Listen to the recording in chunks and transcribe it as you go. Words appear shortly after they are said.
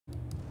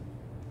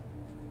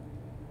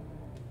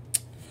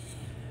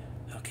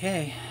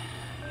Okay,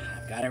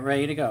 I've got it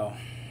ready to go.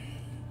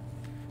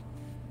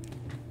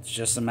 It's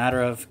just a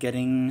matter of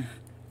getting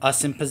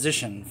us in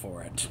position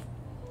for it.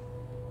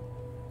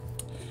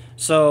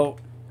 So,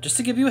 just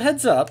to give you a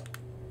heads up,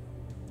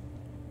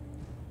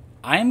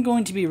 I am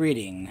going to be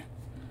reading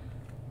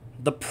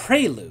the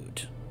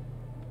Prelude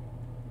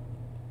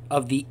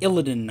of the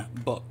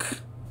Illidan book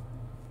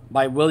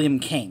by William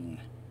King.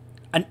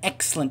 An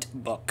excellent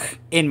book,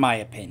 in my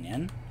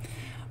opinion.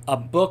 A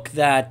book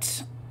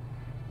that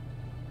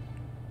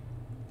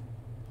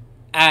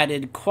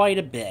added quite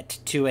a bit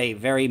to a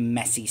very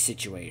messy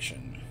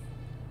situation.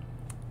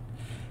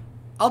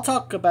 I'll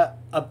talk about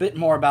a bit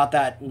more about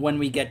that when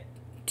we get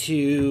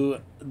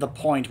to the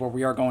point where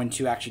we are going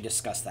to actually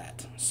discuss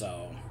that.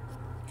 So,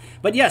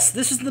 but yes,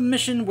 this is the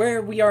mission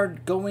where we are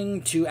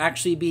going to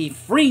actually be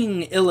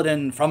freeing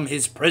Illidan from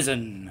his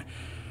prison.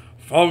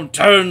 From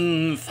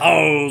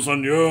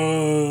 10,000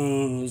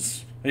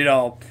 years. You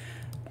know,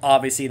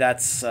 obviously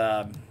that's,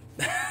 well,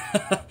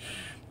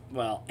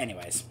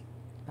 anyways.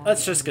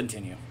 Let's just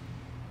continue.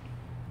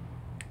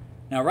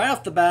 Now, right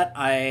off the bat,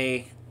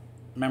 I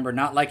remember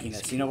not liking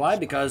this. You know why?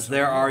 Because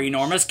there are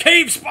enormous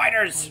cave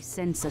spiders! I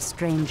sense a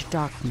strange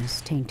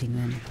darkness tainting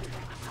them.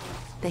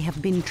 They have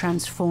been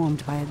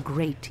transformed by a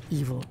great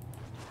evil.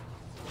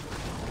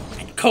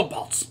 And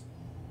kobolds!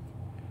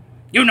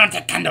 You not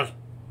the candle!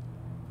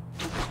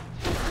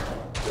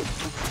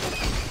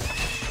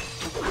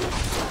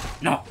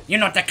 No, you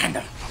not the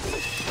candle!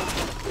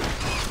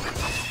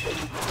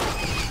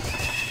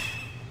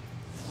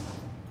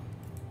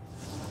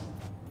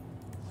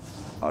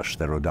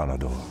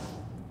 Ashtherodanador.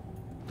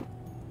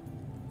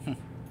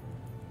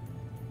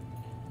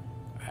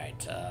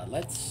 Right,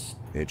 let's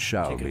It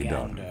shall take a be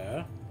done.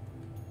 gander.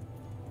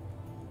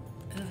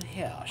 Over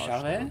here,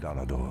 shall we?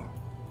 Ashtherodanador.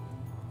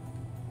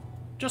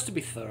 Just to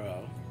be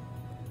thorough.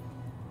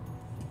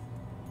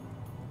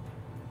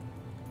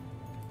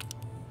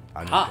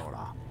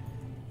 Anudora.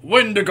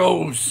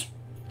 Wendigos!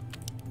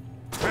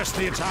 Press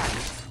the attack.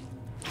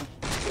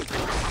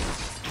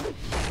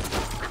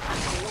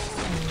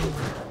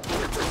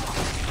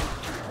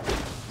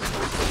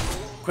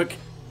 Quick,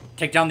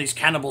 take down these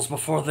cannibals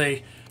before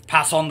they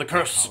pass on the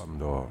curse.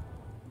 Kalimdor.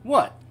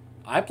 What?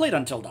 I played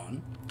Until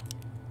Dawn.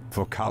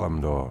 For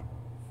Kalimdor.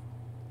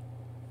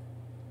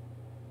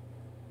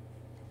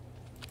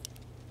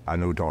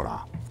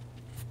 Anudora.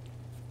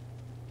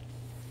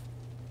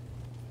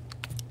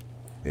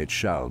 It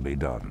shall be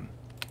done.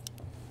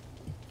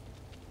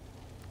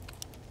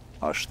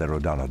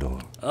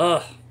 Ashtherodanador.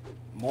 Ugh,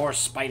 more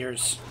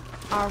spiders.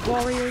 Our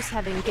warriors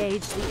have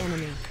engaged the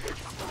enemy.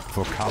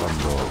 For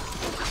Kalimdor.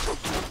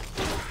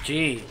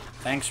 Gee,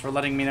 thanks for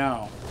letting me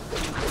know.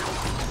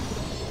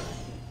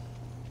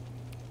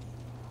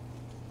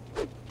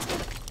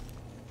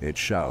 It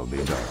shall be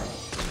done.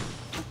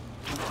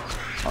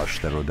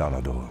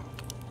 Ashtherodanador.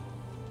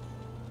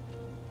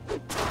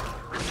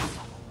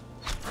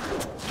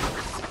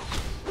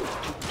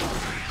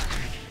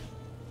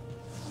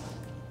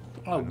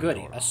 Oh,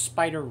 goody, a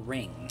spider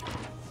ring.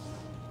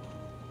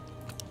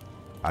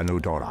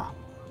 Anudora.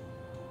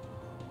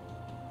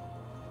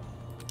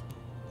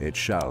 It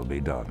shall be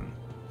done.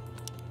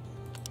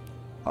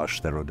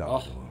 Ashtherodanador.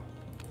 Oh.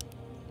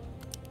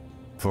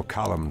 For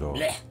Kalimdor.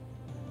 Blech.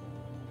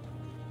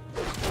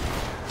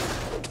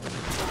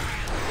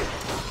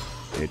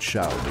 It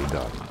shall be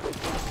done.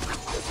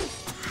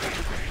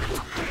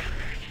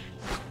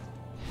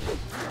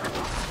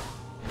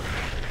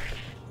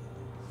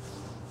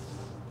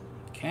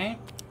 Okay.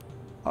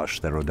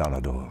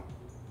 Ashtherodanador.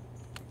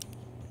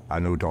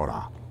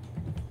 Anudora.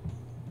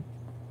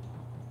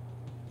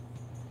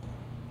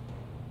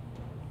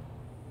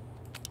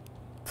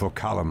 For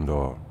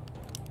Kalimdor.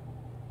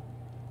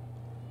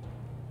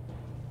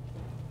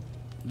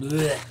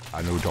 Blech.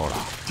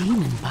 Anudora.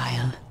 Demon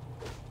bile.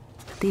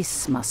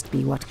 This must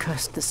be what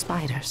cursed the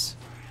spiders.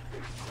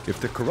 If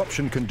the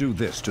corruption can do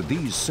this to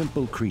these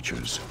simple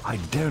creatures, I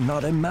dare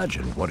not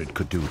imagine what it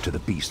could do to the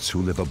beasts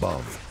who live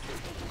above.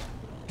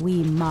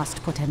 We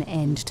must put an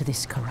end to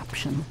this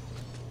corruption,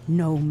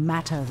 no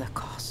matter the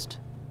cost.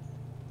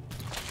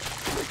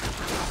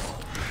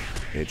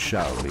 It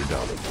shall be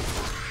done.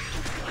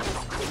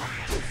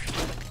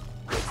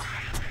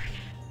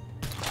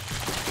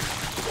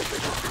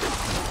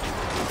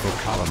 For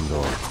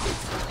Kalimdor.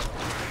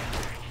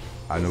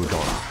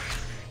 Anudora.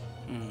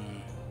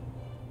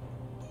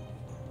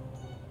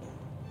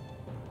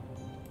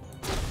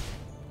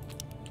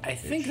 I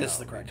think this is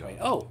the correct way.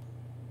 Oh,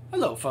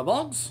 hello,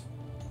 Fubbogs.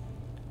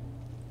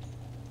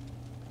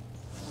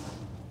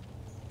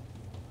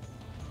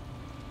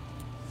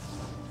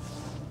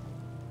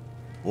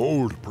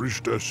 Old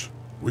priestess,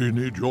 we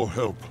need your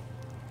help.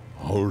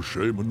 Our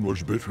shaman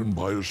was bitten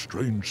by a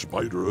strange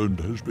spider and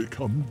has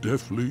become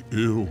deathly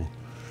ill.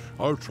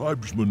 Our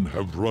tribesmen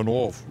have run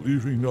off,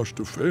 leaving us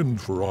to fend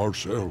for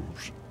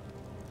ourselves.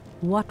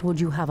 What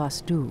would you have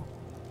us do?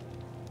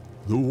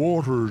 The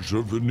waters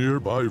of the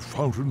nearby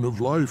Fountain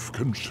of Life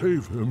can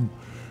save him,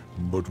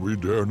 but we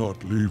dare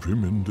not leave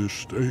him in this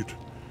state.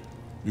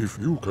 If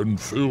you can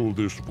fill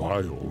this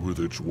vial with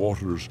its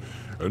waters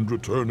and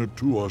return it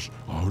to us,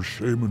 our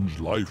shaman's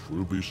life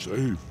will be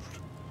saved.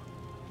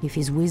 If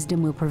his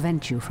wisdom will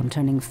prevent you from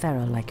turning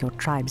feral like your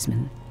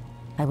tribesmen,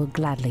 I will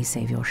gladly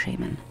save your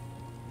shaman.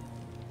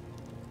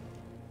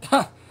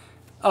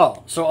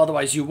 Oh, so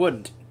otherwise you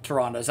wouldn't,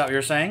 Tyrande, is that what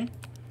you're saying?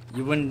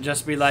 You wouldn't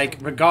just be like,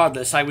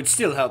 regardless, I would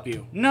still help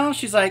you. No,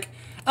 she's like,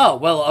 oh,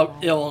 well,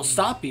 it'll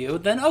stop you,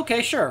 then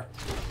okay, sure.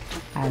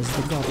 As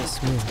the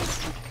goddess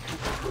wills.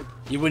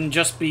 You wouldn't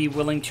just be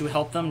willing to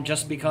help them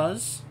just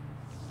because?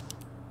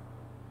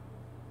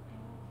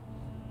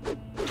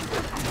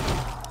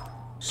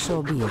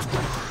 So be it.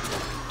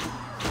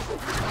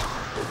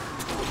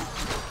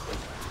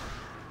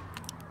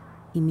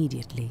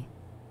 Immediately.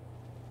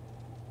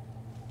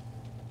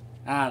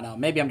 I don't know,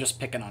 maybe I'm just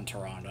picking on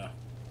Tyrande.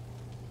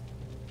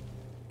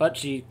 But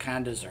she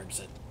kinda deserves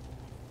it.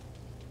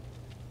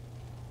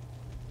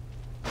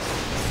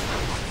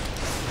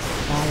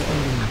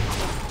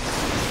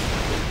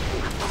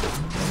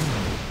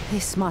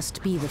 This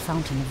must be the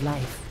fountain of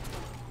life.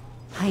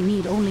 I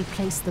need only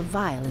place the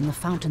vial in the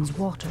fountain's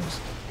waters.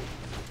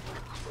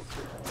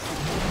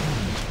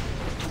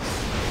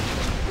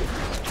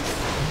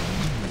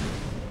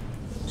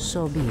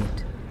 So be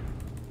it.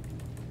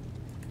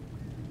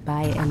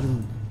 By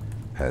Elune.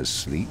 Has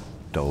sleep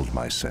dulled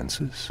my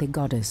senses? The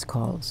goddess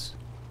calls.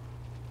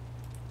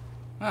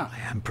 Oh,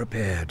 I am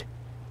prepared.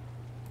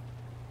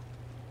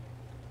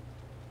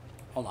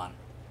 hold on.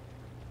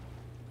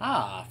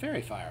 Ah,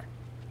 fairy fire.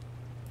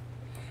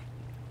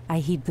 I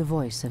heed the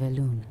voice of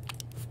Elune.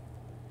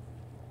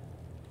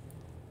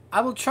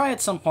 I will try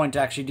at some point to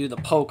actually do the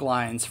poke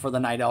lines for the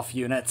Night Elf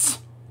units.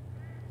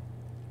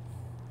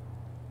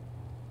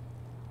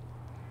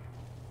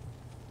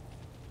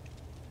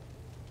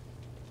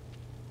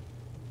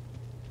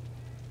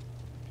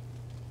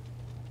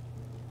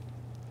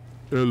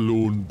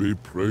 Elune be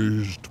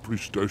praised,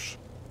 priestess.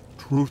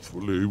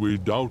 Truthfully, we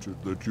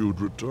doubted that you'd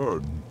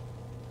return.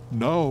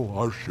 Now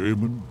our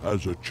shaman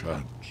has a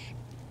chance.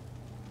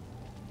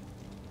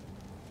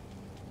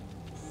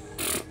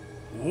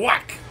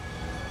 Whack!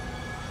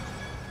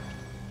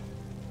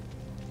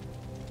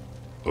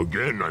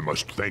 Again, I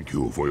must thank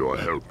you for your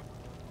help.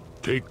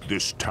 Take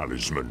this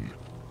talisman.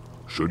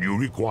 Should you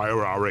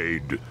require our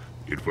aid,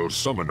 it will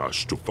summon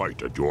us to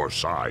fight at your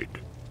side.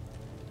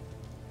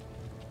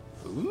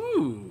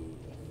 Ooh.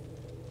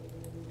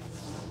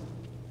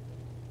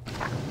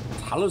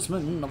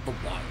 Talisman of the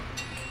Wild.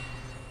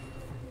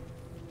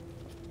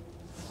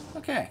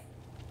 Okay.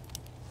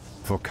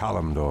 For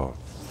Kalimdor.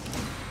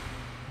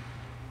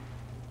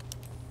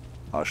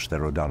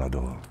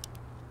 Ashtherodanador.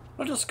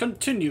 Let us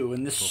continue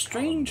in this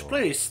strange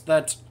place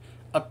that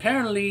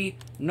apparently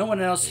no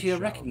one else here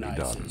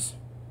recognizes.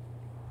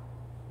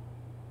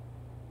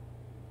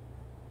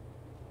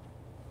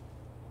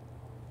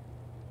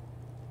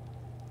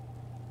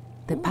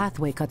 The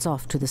pathway cuts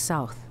off to the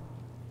south,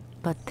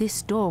 but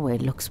this doorway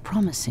looks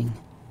promising.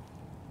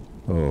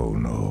 Oh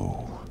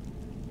no.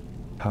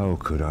 How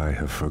could I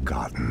have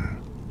forgotten?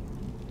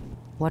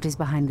 What is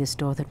behind this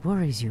door that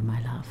worries you,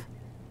 my love?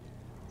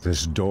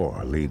 This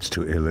door leads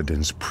to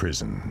Illidan's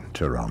prison,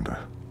 Tyrande.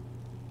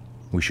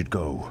 We should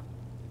go.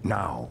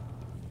 Now.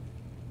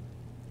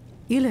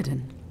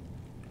 Illidan?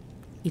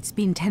 It's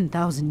been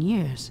 10,000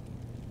 years.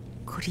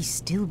 Could he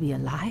still be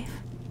alive?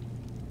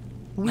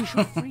 We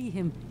should free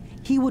him.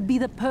 He would be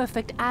the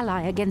perfect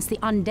ally against the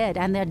undead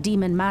and their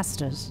demon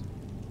masters.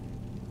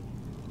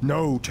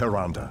 No,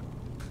 Tyrande.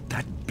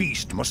 That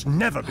beast must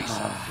never be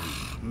set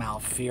free.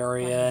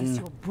 Malfurion. He's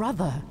your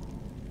brother.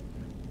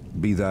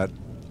 Be that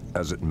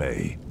as it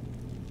may.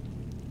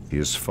 He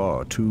is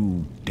far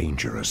too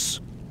dangerous.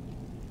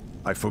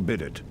 I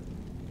forbid it.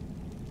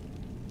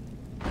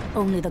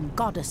 Only the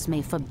goddess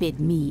may forbid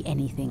me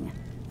anything.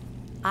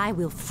 I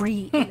will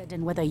free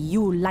Illidan whether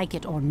you like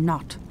it or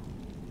not.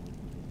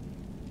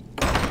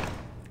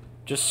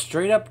 Just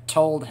straight up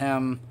told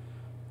him,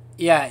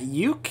 yeah,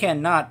 you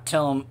cannot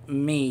tell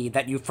me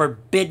that you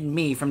forbid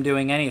me from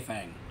doing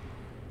anything.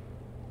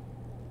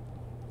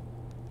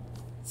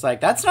 It's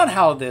like, that's not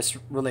how this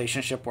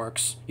relationship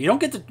works. You don't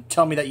get to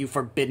tell me that you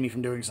forbid me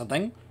from doing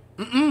something.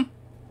 Mm-mm.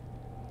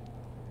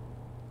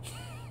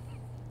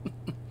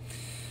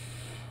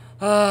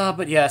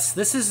 But yes,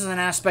 this is an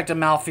aspect of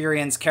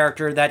Malfurion's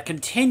character that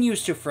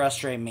continues to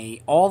frustrate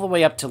me all the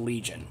way up to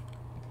Legion.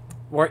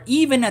 Where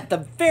even at the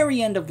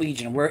very end of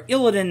Legion, where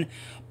Illidan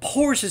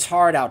pours his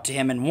heart out to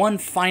him in one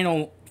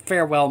final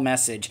farewell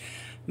message,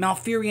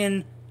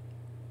 Malfurion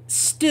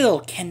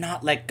still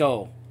cannot let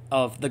go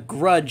of the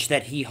grudge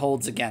that he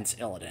holds against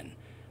Illidan,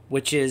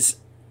 which is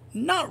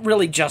not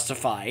really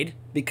justified,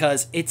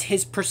 because it's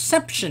his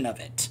perception of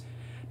it.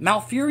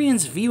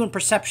 Malfurion's view and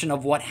perception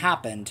of what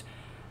happened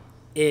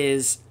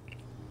is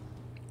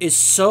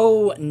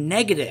so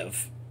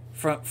negative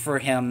for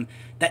him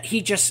that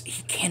he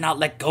cannot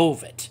let go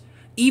of it.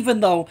 Even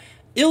though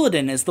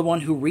Illidan is the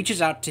one who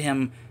reaches out to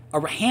him,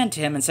 a hand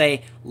to him, and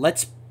say,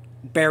 let's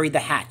bury the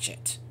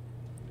hatchet.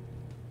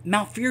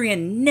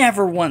 Malfurion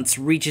never once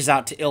reaches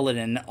out to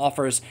Illidan and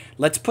offers,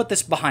 let's put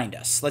this behind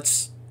us.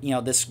 Let's, you know,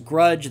 this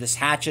grudge, this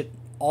hatchet,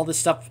 all this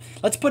stuff,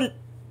 let's put it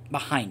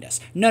behind us.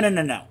 No.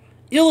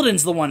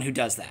 Illidan's the one who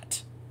does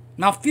that.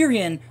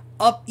 Malfurion,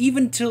 up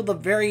even till the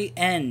very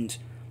end,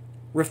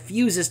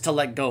 refuses to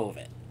let go of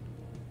it.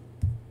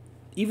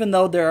 Even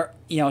though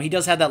he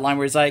does have that line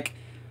where he's like,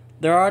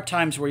 there are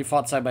times where we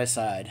fought side by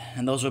side,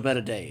 and those were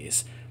better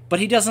days. But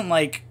he doesn't,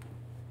 like,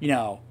 you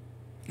know...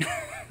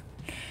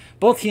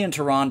 Both he and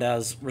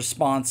Tyranda's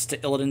response to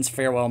Illidan's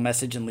farewell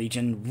message in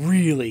Legion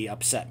really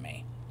upset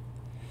me.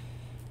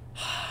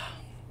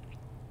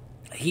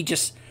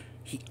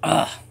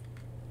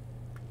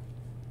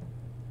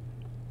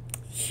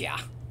 Yeah.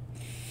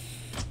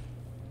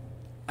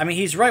 I mean,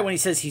 he's right when he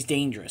says he's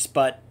dangerous,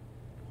 but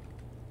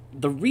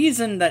the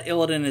reason that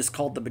Illidan is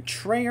called the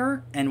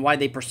Betrayer and why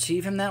they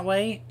perceive him that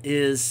way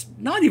is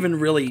not even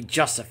really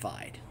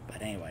justified.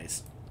 But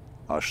anyways.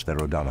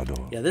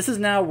 Yeah, this is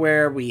now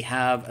where we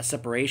have a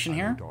separation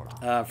here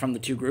from the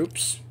two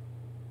groups.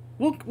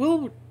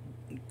 We'll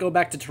go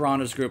back to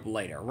Tyranda's group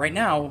later. Right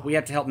now, we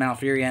have to help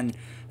Malfurion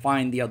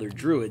find the other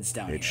druids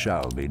down here. It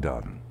shall be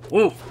done.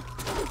 Ooh.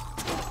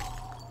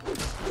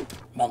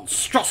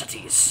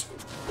 Monstrosities.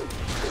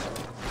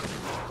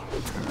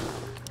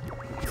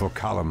 For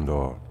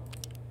Kalimdor.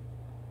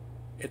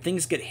 If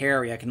things get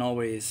hairy, I can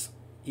always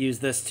use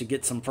this to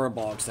get some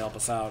furbolgs to help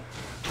us out.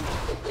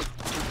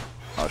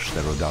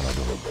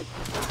 Ashtherodanador.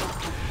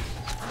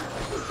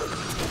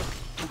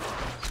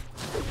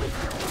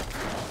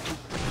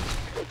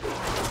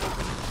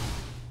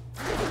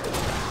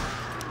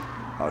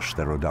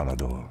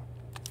 Ashtherodanador.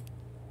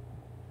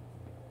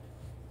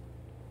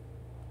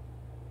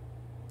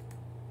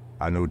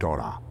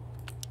 Anudora.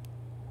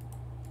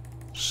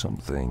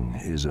 Something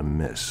is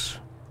amiss.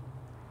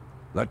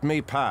 Let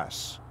me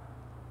pass.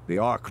 The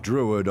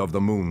Archdruid of the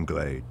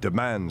Moonglade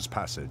demands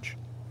passage.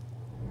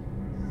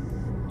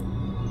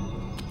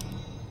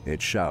 It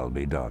shall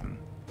be done.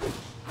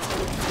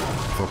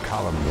 For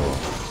Kalimdor.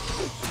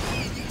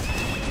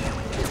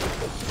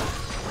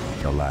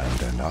 The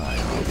land and I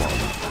are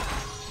one.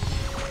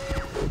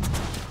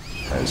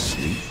 Has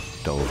sleep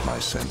dulled my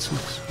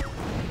senses?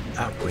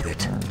 Out with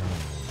it.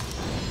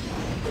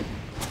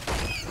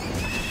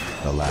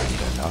 The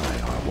land and I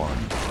are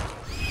one.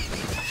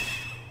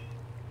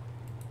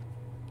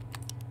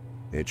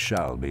 It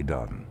shall be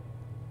done.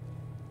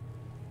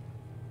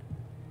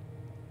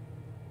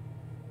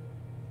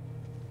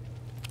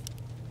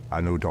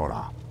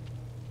 Anudora.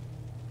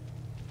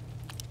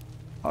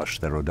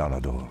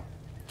 Ashtherodanador.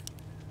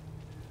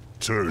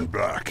 Turn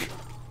back.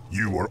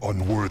 You are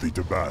unworthy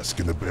to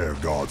bask in the Bear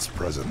God's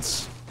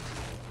presence.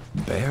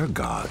 Bear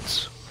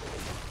Gods?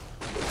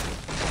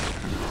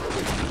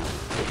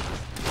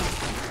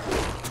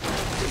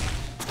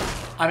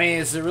 I mean,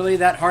 is it really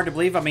that hard to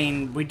believe? I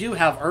mean, we do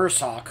have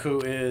Ursoc, who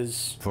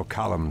is... For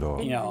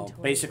Kalimdor. You know,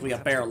 basically a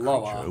bear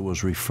Loa.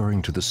 Was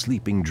referring to the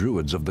sleeping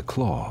druids of the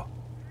Claw.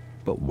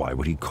 But why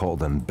would he call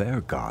them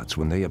bear gods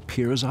when they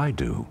appear as I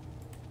do?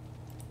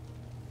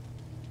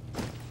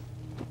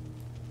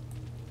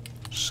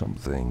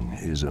 Something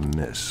is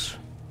amiss.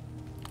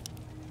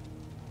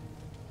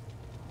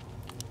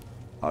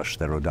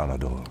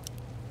 Ashtherodanador.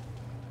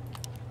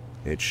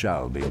 It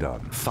shall be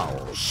done.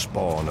 Foul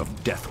spawn of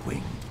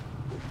Deathwing.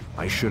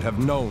 I should have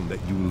known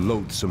that you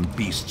loathsome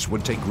beasts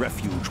would take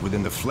refuge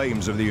within the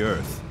flames of the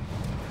earth.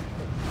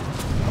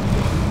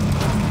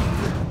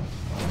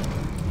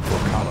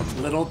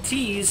 Little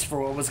tease for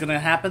what was going to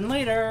happen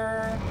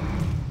later.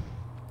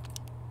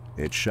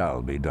 It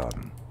shall be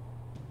done.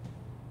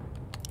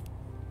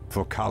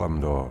 For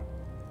Kalimdor.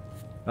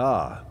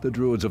 Ah, the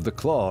druids of the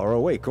Claw are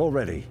awake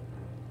already.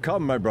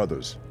 Come, my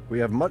brothers, we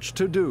have much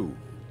to do.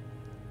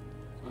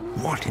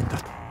 What in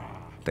the...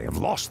 They have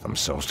lost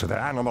themselves to their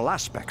animal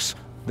aspects.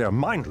 They're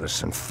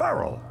mindless and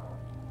feral.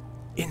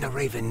 In the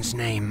Raven's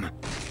name.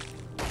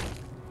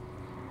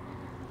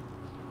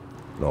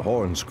 The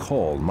horn's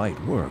call might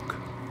work,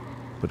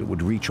 but it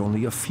would reach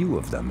only a few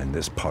of them in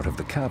this part of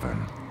the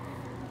cavern.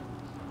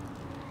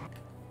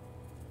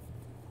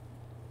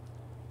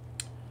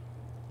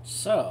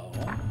 So...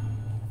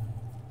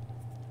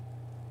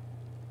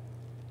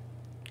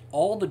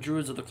 all the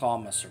druids of the Claw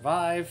must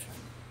survive,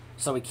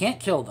 so we can't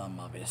kill them,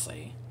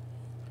 obviously.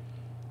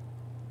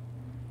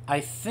 I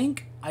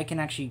think I can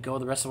actually go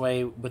the rest of the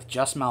way with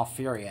just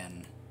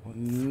Malfurion.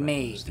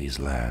 Maybe. These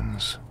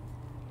lands.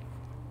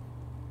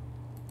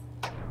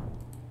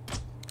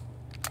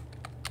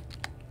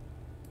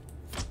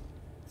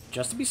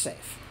 Just to be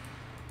safe.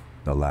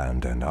 The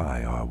land and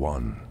I are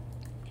one.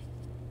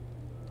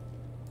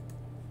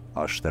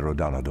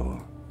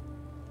 Ashtherodanador.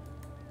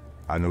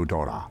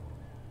 Anudora.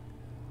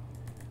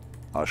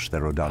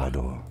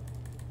 Ashtherodanador.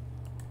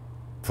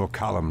 For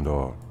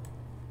Kalimdor.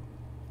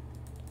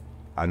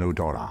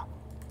 Anudora.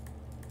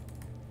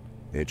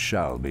 It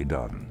shall be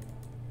done.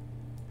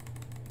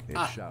 It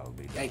shall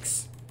be done.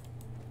 Yikes.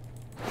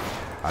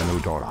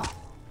 Anudora.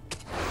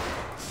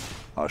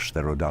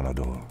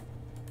 Ashtherodanador.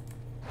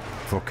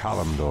 For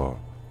Kalimdor.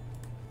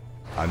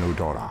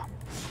 Anudora.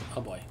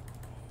 Oh boy.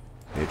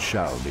 It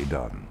shall be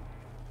done.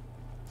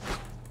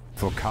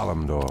 For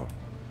Kalimdor.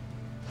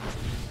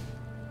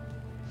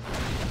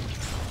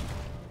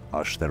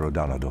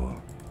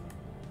 Ashtherodanador.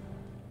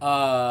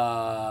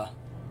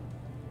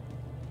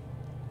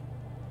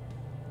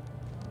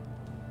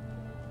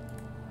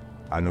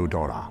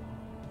 Anudora.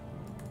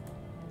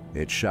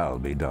 It shall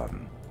be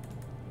done.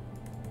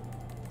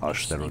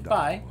 Sneak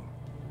by.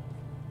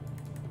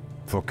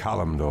 For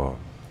Kalimdor.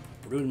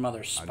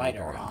 Broodmother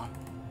Spider, huh?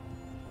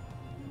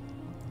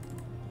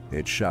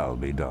 It shall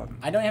be done.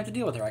 I don't have to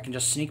deal with her. I can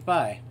just sneak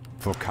by.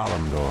 For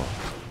Kalimdor.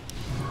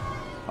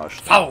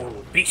 Foul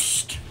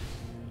beast!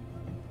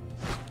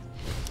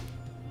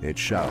 It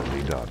shall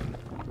be done.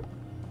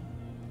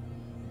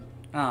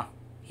 Ah,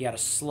 he had a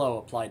slow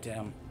applied to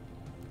him.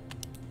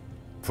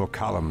 For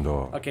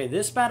Kalimdor. Okay,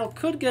 this battle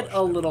could get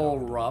a little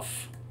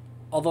rough.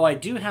 Although I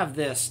do have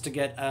this to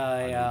get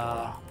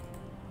a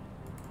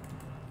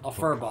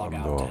furbog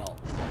out to help.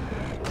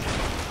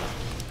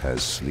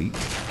 Has sleep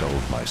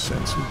dulled my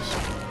senses?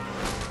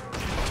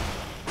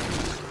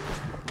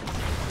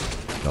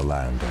 The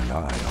land and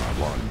I are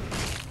one.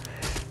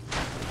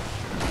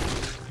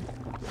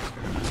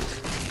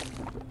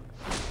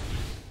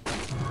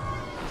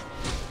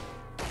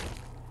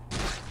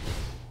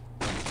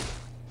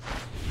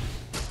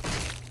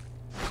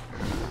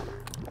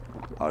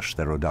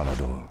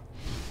 Ashtherodanador.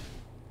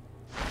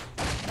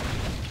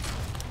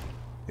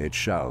 It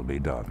shall be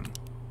done.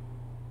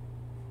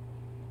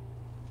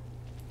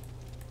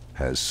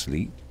 Has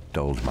sleep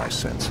dulled my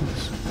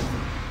senses?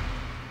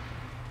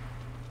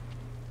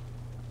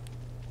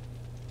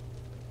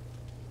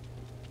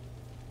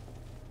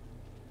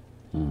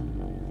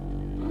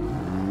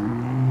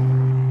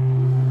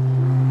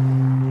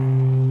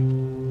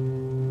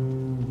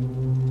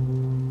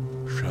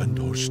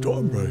 Shandor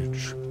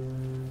Stormrage.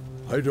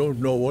 I don't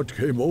know what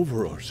came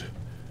over us.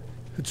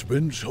 It's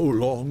been so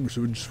long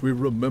since we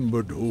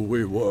remembered who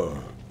we were.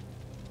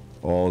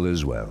 All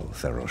is well,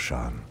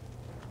 Theroshan.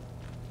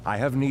 I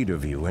have need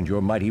of you and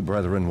your mighty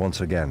brethren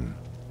once again.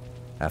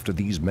 After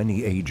these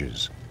many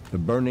ages, the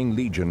Burning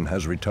Legion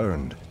has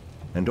returned,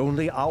 and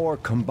only our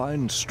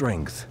combined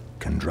strength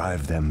can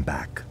drive them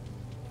back.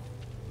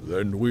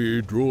 Then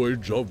we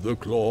druids of the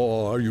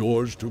Claw are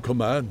yours to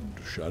command,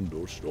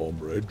 Shandor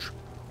Stormrage.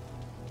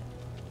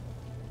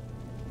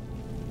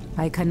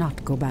 I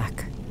cannot go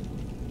back.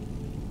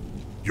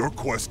 Your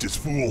quest is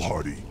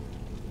foolhardy.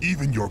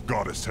 Even your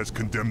goddess has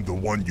condemned the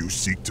one you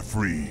seek to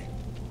free.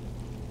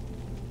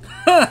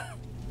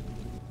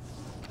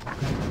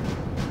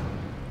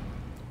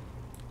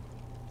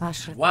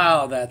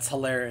 Wow, that's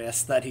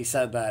hilarious that he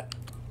said that.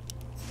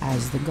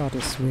 As the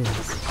goddess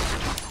wills.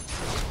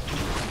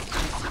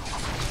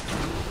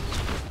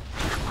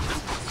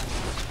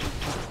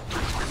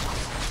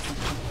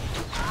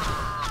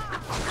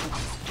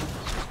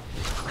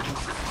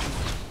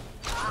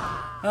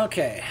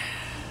 Okay.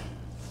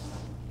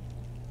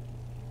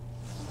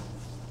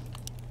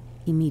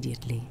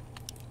 Immediately.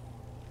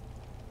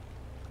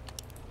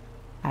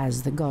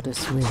 As the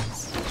goddess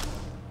wills.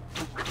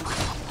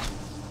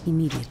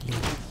 Immediately.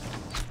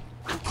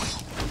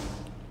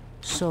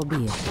 So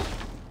be it.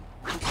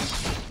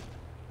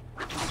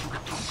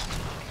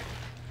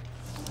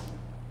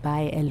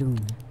 By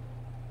Elune.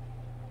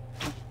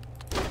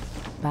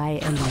 By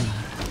Elune.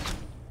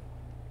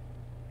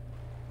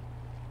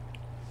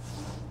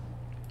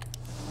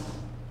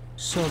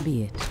 So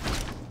be it.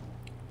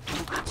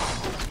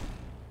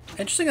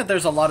 Interesting that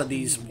there's a lot of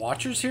these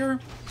Watchers here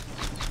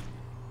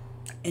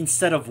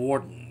instead of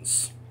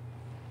Wardens.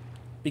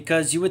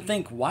 Because you would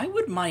think, why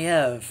would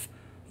Maiev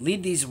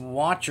lead these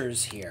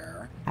Watchers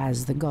here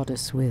as the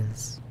goddess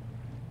wills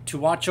to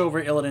watch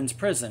over Illidan's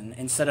prison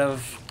instead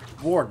of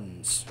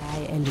Wardens?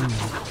 By Elune.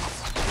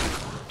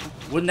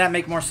 Wouldn't that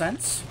make more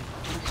sense?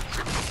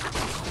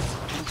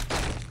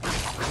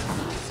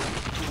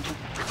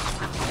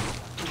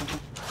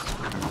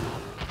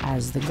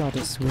 As the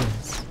goddess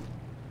wills.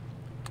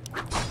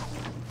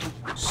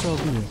 So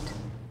be it.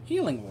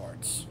 Healing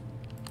wards.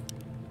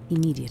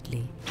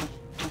 Immediately.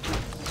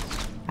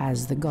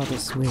 As the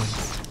goddess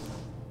wills.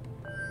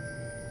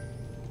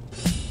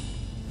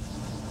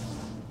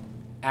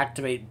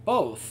 Activate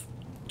both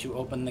to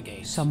open the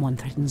gates. Someone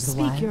threatens the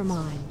wilds. Speak your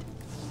mind.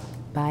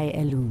 By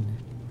Elune.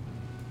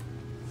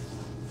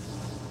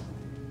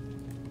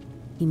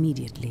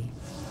 Immediately.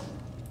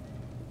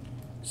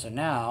 So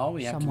now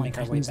we have to make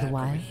our way back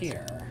over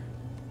here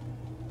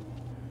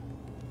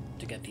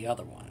to get the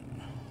other one.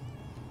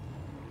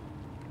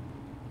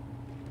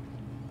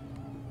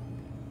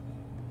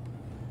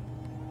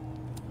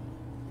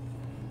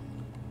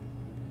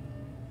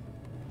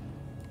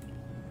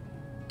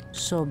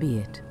 So be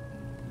it.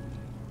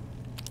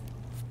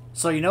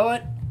 So you know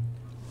what?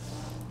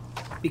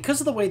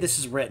 Because of the way this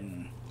is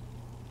written,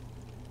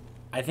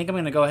 I think I'm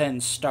going to go ahead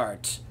and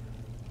start.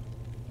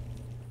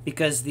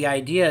 Because the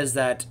idea is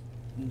that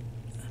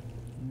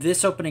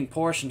this opening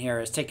portion here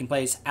is taking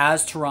place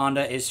as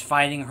Tyrande is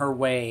fighting her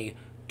way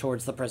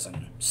towards the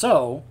prison.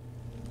 So,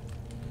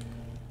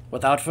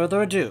 without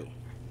further ado,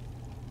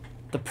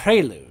 the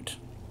Prelude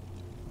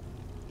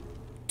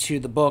to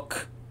the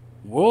book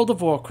World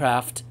of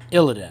Warcraft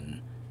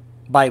Illidan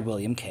by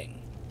William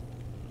King.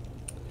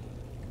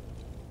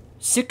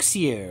 6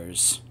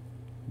 years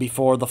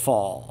before the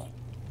fall.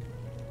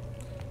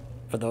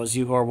 For those of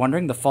you who are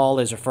wondering, the fall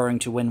is referring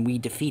to when we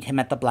defeat him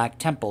at the Black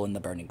Temple in the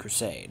Burning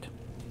Crusade.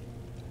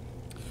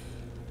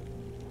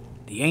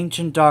 The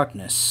ancient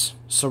darkness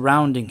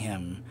surrounding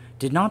him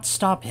did not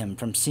stop him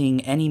from seeing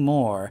any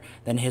more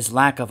than his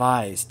lack of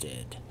eyes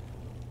did.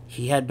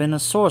 He had been a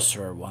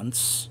sorcerer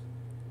once,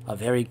 a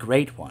very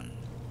great one.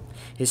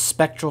 His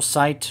spectral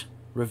sight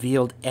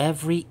revealed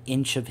every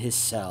inch of his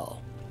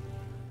cell,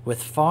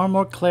 with far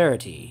more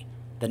clarity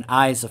than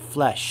eyes of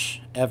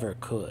flesh ever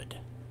could.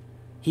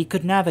 He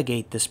could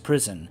navigate this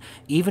prison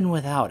even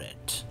without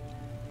it.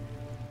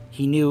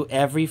 He knew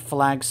every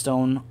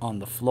flagstone on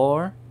the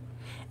floor,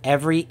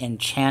 every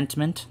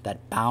enchantment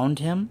that bound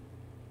him.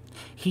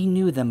 He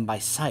knew them by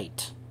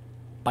sight,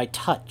 by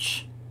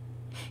touch.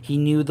 He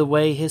knew the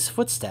way his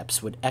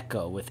footsteps would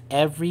echo with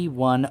every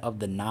one of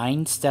the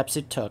 9 steps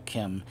it took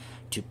him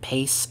to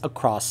pace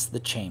across the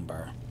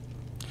chamber.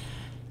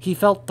 He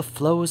felt the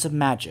flows of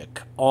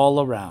magic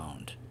all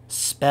around,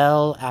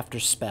 spell after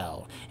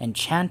spell,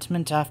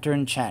 enchantment after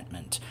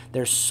enchantment,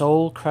 their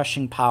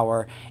soul-crushing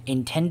power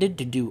intended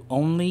to do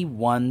only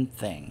one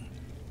thing: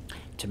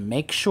 to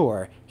make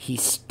sure he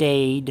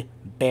stayed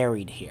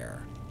buried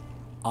here,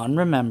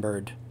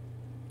 unremembered,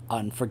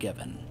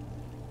 unforgiven.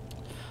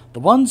 The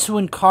ones who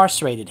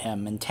incarcerated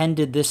him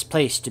intended this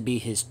place to be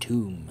his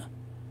tomb.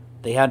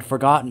 They had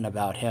forgotten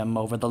about him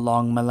over the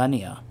long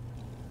millennia.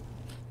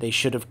 They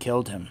should have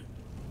killed him.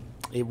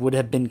 It would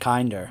have been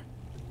kinder.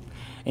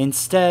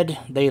 Instead,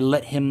 they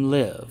let him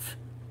live,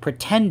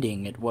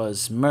 pretending it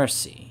was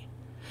mercy.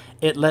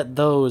 It let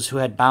those who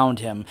had bound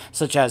him,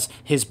 such as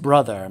his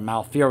brother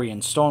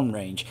Malfurion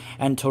Stormrange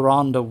and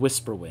Tyrande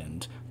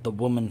Whisperwind, the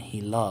woman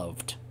he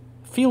loved,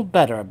 feel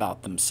better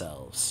about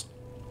themselves.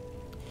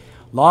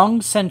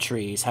 Long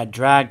centuries had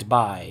dragged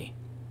by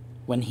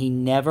when he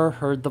never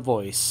heard the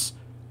voice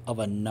of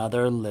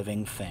another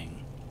living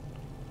thing.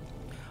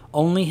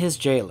 Only his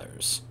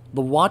jailers,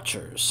 the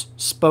Watchers,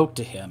 spoke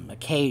to him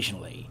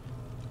occasionally,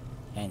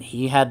 and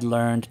he had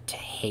learned to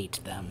hate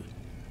them.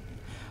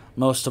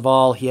 Most of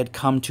all, he had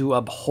come to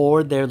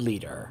abhor their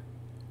leader,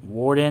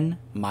 Warden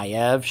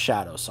Maiev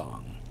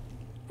Shadowsong.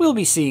 We'll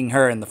be seeing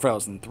her in the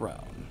Frozen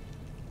Throne.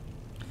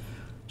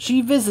 She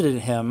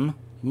visited him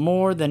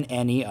more than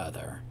any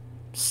other,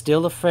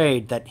 still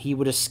afraid that he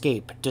would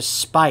escape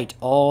despite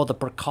all the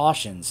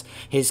precautions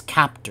his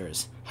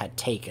captors had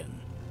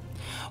taken.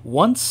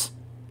 Once,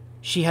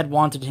 she had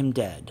wanted him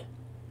dead.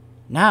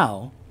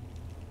 Now,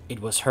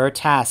 it was her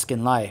task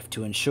in life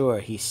to ensure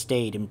he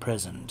stayed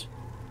imprisoned,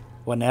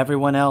 when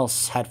everyone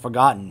else had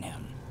forgotten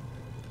him.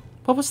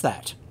 What was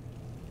that?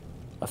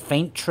 A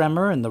faint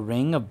tremor in the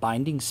ring of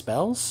binding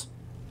spells?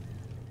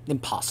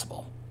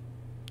 Impossible.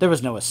 There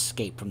was no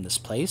escape from this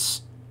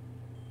place.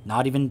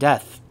 Not even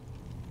death.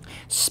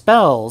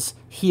 Spells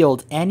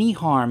healed any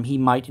harm he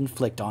might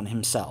inflict on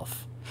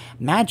himself.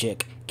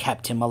 Magic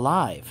kept him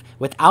alive,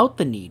 without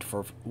the need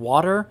for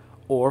water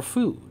or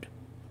food.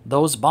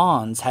 Those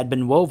bonds had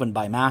been woven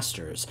by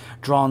masters,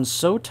 drawn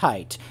so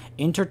tight,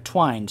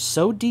 intertwined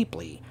so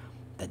deeply,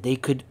 that they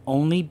could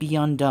only be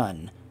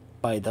undone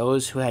by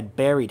those who had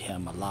buried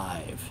him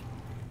alive.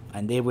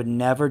 And they would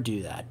never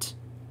do that.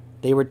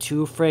 They were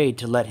too afraid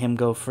to let him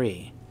go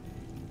free.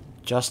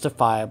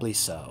 Justifiably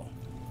so.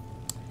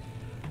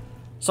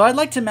 So I'd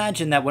like to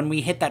imagine that when we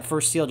hit that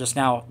first seal just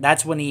now,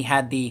 that's when he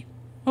had the...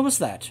 What was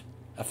that?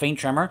 A faint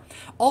tremor?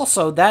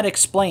 Also, that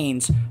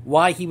explains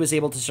why he was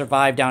able to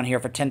survive down here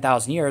for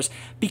 10,000 years,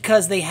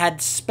 because they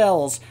had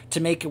spells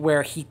to make it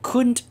where he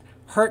couldn't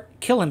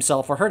kill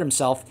himself or hurt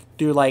himself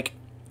through,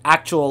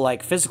 actual,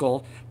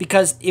 physical,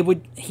 because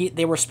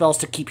they were spells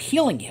to keep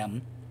healing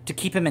him, to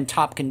keep him in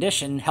top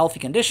condition, healthy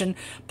condition,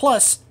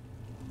 plus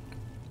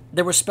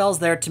there were spells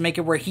there to make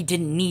it where he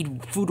didn't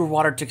need food or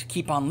water to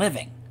keep on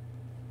living.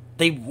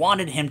 They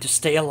wanted him to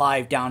stay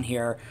alive down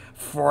here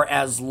for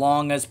as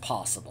long as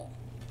possible.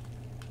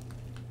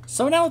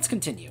 So now let's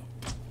continue.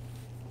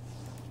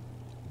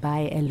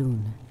 By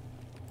Elune.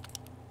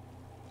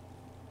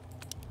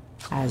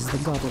 As the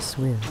goddess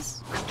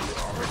wills.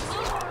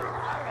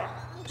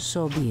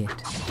 So be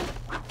it.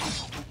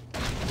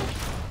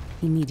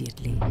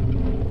 Immediately.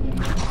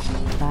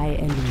 By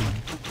Elune.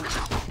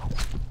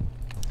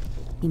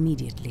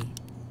 Immediately.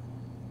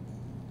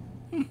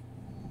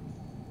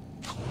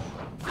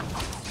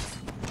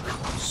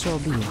 So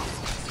be it.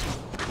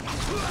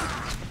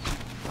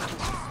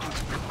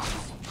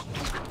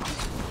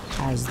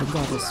 As the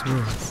goddess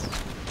wills.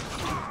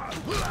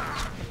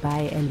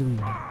 By Elune.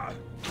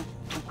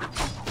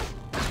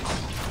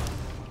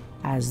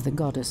 As the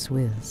goddess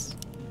wills.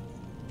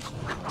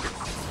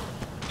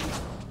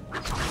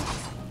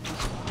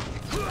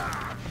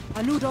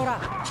 Anudora!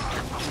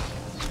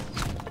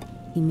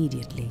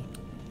 Immediately.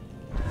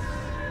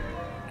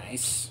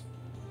 Nice.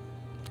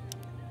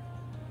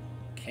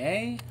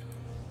 Okay.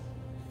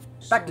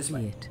 Back this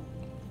way.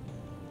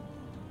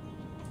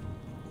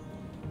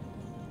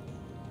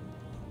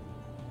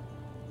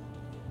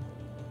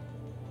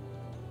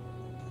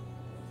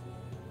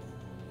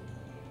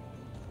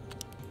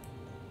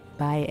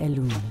 By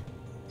Elune.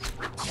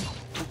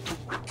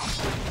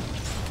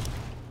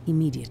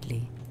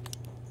 Immediately.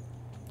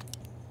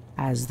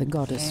 As the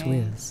goddess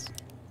wills.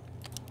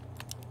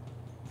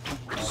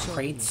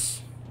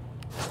 Crates.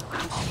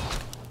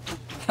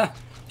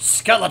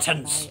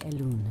 Skeletons! By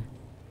Elune.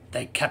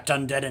 They kept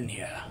undead in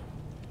here.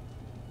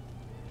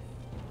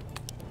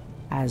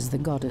 As the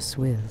goddess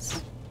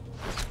wills.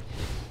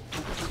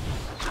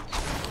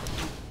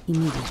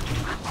 Immediately.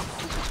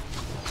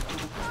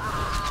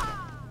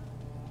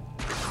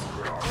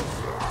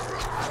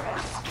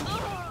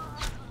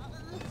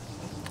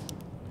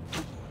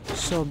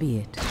 So be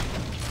it.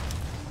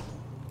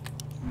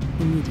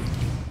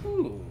 Immediately.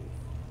 Ooh.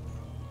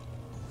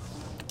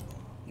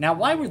 Now,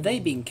 why were they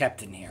being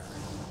kept in here?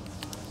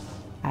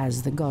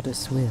 As the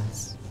goddess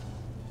wills.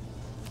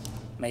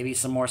 Maybe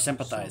some more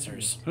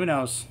sympathizers. Who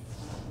knows?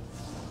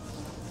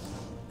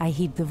 I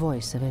heed the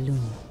voice of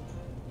Elune.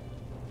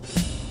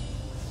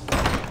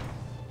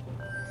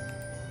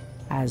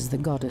 As the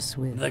goddess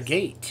wills. The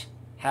gate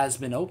has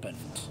been opened.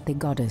 The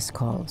goddess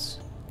calls.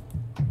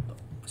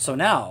 So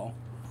now...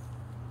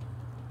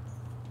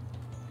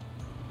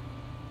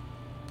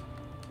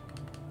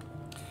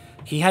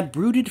 he had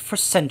brooded for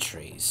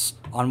centuries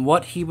on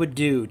what he would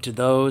do to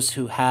those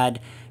who had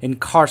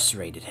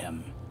incarcerated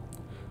him.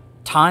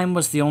 Time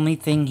was the only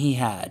thing he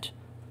had.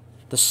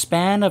 The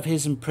span of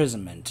his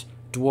imprisonment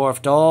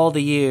dwarfed all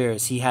the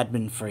years he had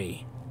been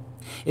free.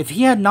 If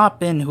he had not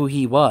been who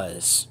he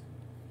was,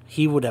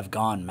 he would have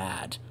gone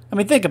mad. I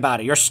mean, think about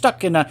it. You're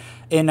stuck in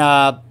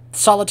a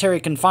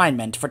solitary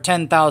confinement for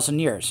 10,000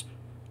 years.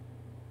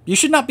 You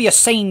should not be a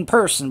sane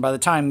person by the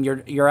time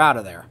you're out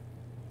of there.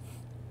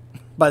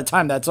 By the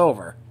time that's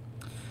over.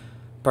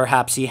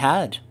 Perhaps he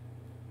had.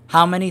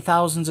 How many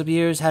thousands of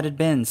years had it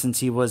been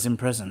since he was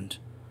imprisoned?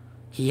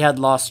 He had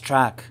lost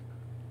track.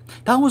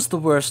 That was the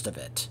worst of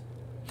it.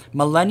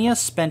 Millennia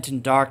spent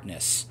in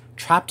darkness,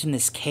 trapped in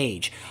this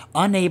cage,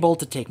 unable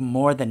to take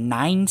more than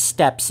 9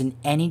 steps in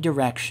any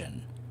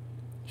direction.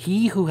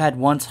 He who had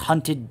once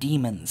hunted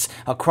demons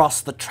across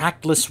the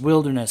trackless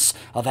wilderness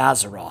of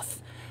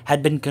Azeroth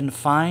had been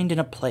confined in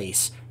a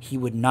place he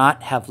would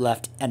not have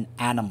left an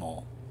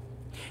animal.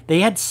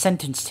 They had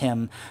sentenced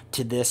him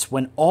to this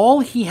when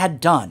all he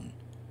had done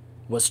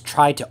was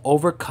try to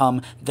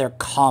overcome their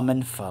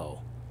common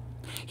foe.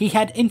 He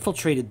had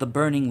infiltrated the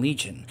Burning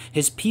Legion,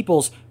 his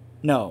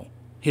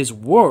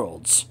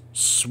world's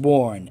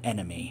sworn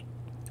enemy.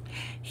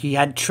 He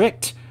had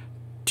tried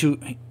to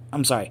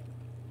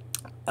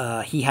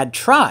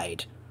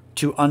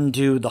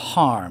undo the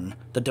harm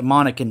the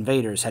demonic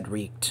invaders had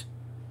wreaked.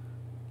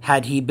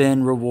 Had he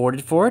been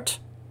rewarded for it?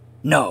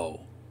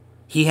 No.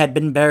 He had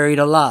been buried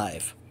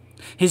alive.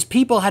 His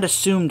people had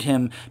assumed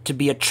him to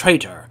be a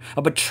traitor,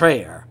 a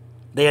betrayer.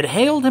 They had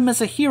hailed him as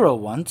a hero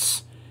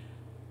once,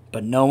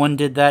 but no one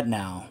did that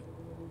now.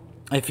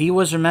 If he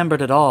was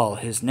remembered at all,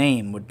 his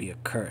name would be a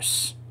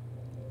curse.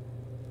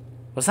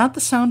 Was that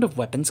the sound of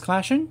weapons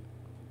clashing?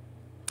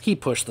 He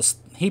pushed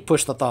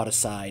the thought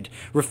aside,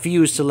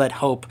 refused to let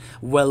hope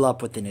well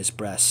up within his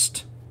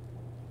breast.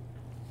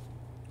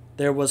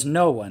 There was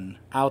no one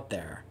out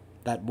there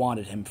that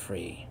wanted him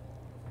free.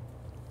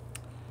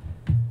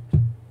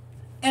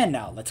 And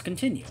now, let's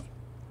continue.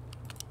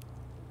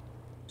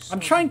 I'm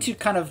trying to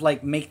kind of,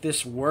 like, make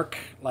this work,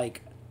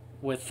 like,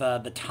 with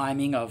the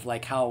timing of,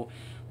 like, how,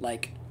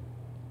 like,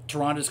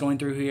 Toronto's going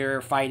through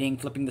here, fighting,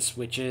 flipping the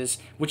switches,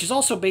 which is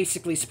also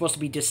basically supposed to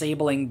be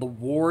disabling the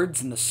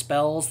wards and the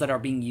spells that are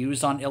being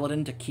used on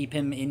Illidan to keep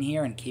him in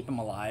here and keep him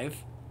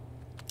alive.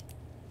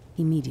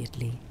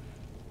 Immediately.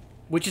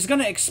 Which is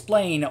going to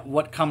explain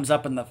what comes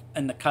up in the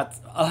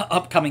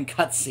upcoming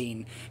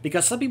cutscene,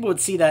 because some people would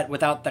see that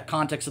without the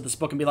context of this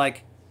book and be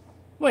like,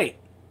 wait,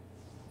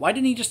 why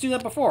didn't he just do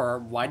that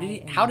before? Or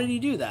how did he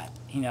do that?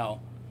 You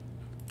know,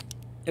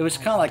 it was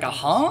kind of like a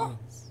huh?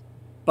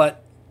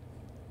 But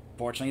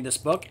fortunately, this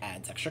book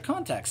adds extra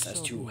context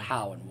as to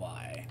how and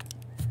why.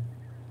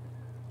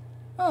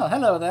 Oh,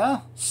 hello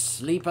there,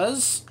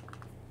 sleepers.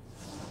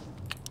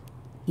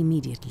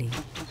 Immediately.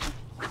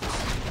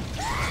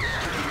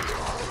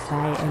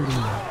 By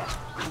Elune.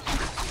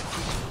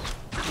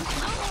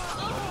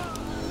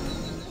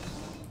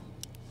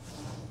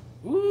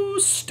 Ooh,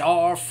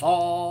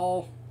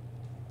 Starfall.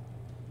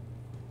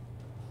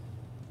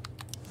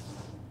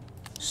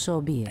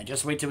 So be it. And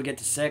just wait till we get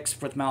to 6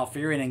 with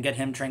Malfurion and get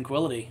him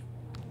Tranquility.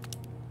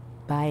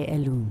 By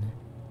Elune.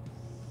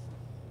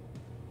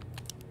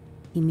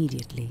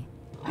 Immediately.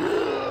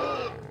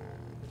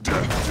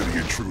 Death to the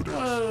intruders.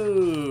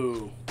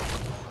 Whoa.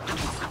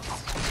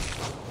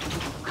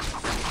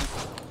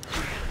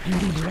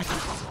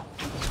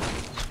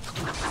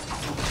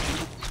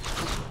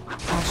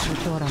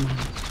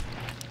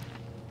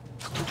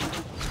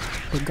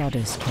 The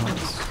goddess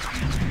calls.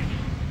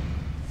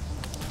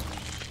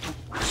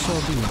 So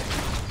be it.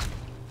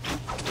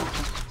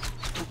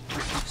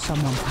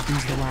 Someone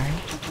quickens the wire.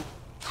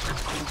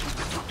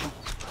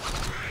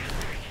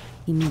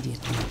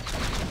 Immediately.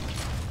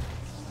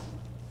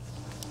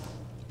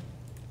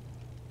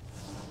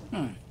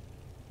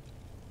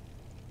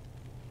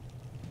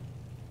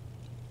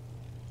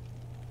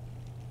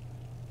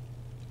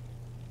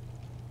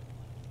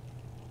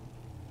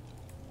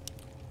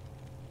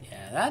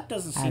 that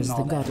doesn't seem As all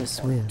the that goddess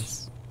important.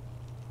 wills.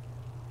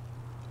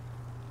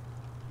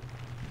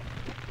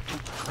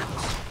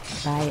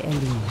 By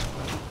Elune.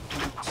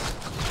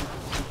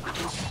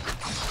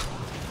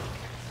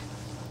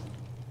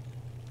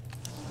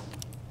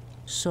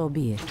 So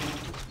be it.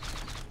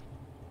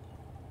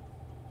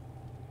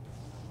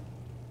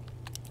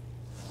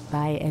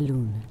 By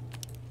Elune.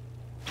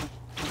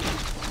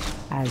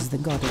 As the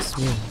goddess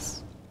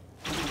wills.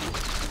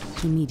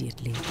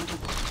 Immediately.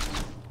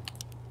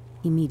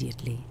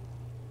 Immediately.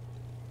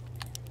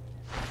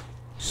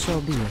 So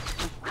be it.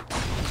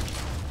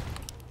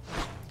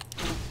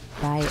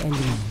 By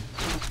Elune.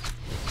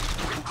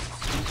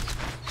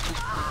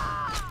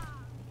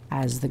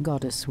 As the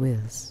goddess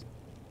wills.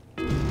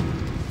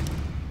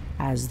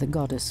 As the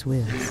goddess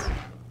wills.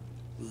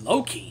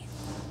 Loki.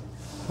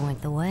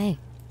 Point the way.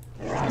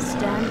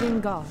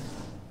 Standing guard.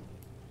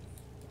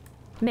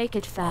 Make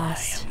it I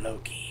fast. am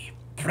Loki,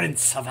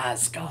 Prince of Heed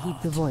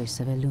Asgard. the voice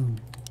of Elune.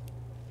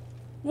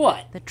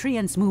 What? The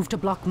treants move to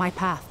block my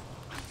path.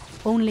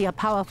 Only a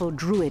powerful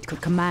druid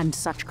could command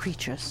such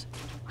creatures.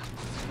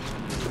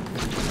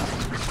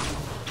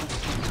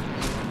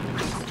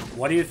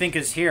 What do you think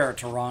is here,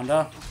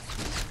 Tyrande?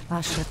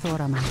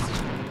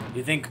 Ashrathoraman.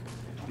 You think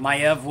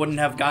Maiev wouldn't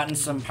have gotten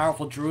some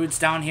powerful druids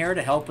down here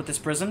to help with this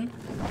prison?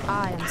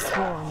 I am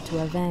sworn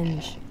to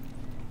avenge.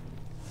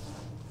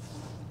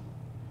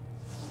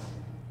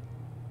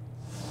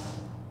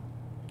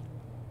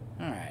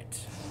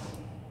 Alright.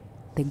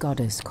 The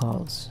goddess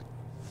calls.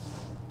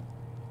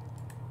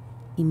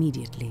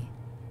 Immediately.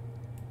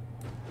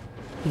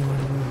 Your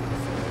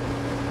move.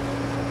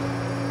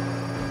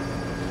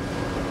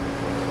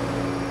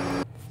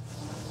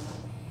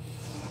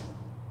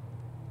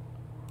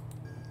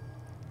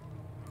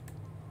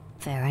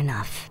 Fair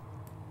enough.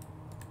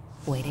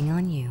 Waiting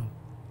on you.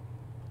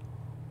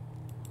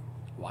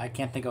 Why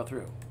can't they go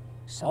through?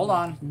 Hold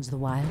on. The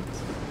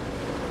wilds.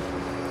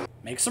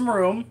 Make some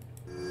room.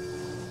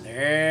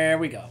 There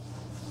we go.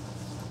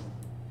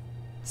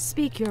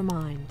 Speak your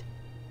mind.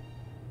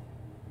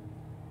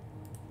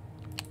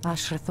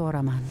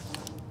 Ashrathoraman.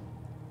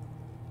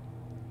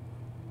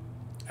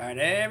 Alright,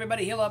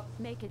 everybody heal up.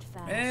 Make it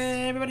fast.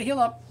 Everybody heal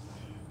up.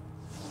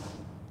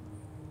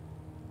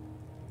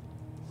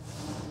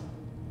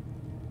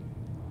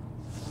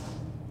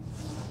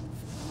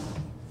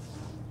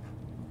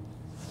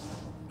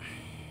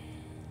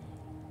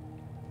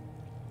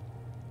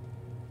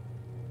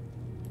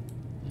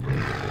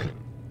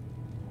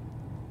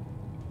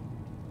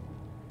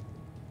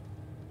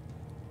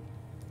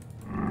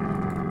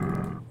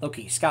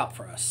 Loki, scout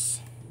for us.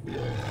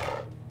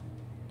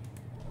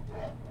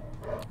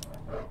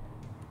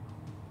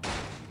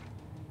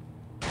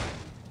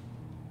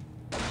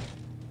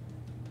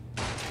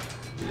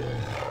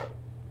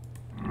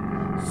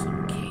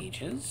 Some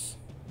cages.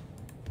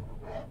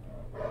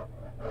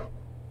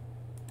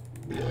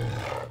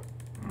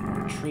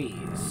 More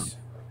trees.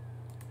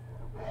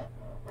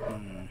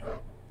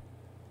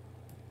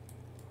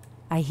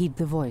 I heed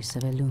the voice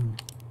of Elune.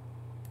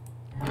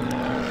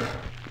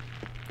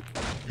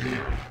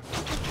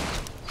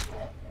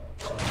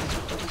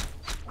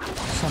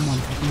 Someone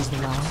threatens the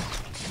wild.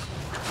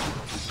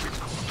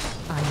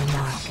 On your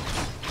mark.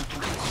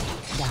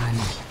 Done.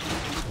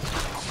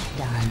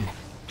 Done.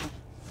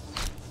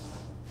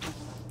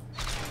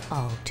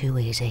 All too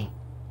easy.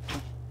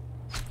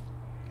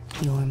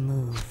 Your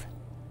move.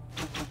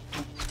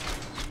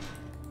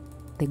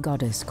 The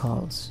goddess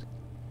calls.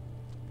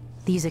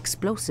 These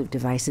explosive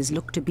devices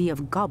look to be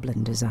of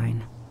goblin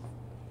design.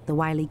 The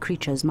wily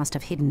creatures must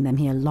have hidden them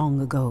here long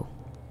ago.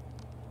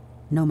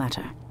 No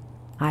matter.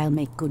 I'll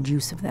make good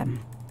use of them.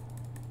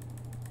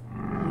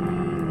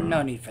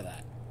 No need for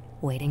that.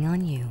 Waiting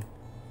on you.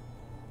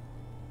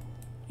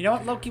 You know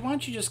what, Loki? Why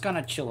don't you just kind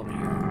of chill over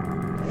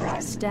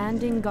here?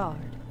 Standing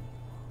guard.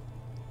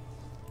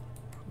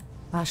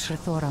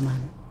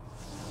 Ashrathoraman.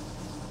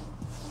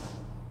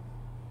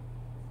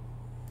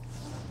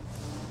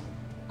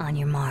 On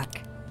your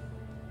mark.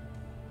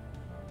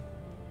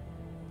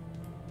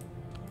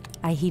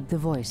 I heed the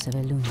voice of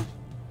Elune.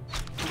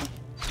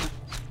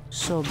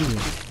 So be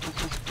it.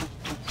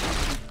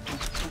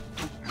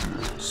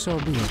 So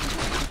be it.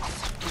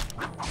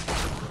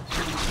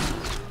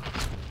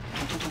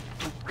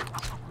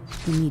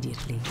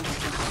 Immediately.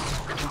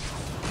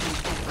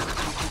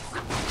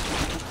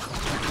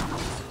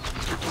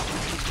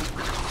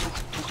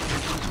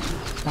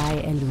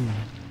 By Elune.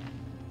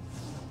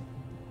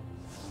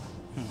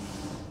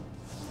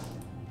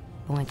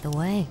 Point the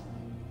way.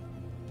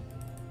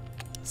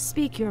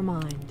 Speak your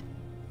mind.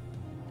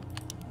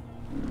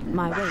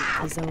 My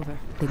wait is over.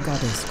 The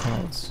goddess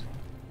calls.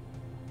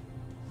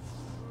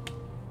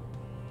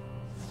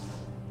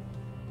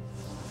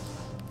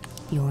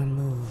 Your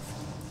move.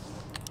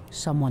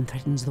 Someone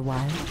threatens the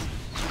wild.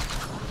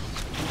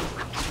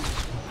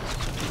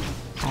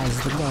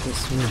 As the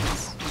goddess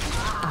wills.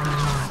 On your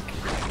mark.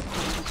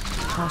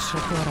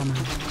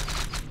 Ashrathoraman.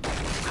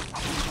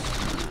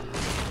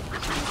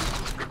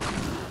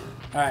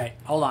 Alright,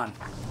 hold on.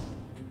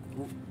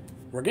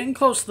 We're getting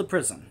close to the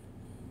prison.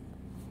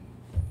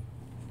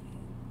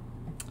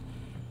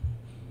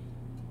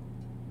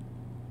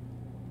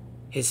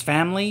 His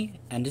family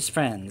and his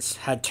friends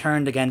had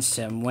turned against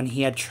him when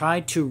he had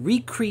tried to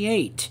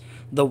recreate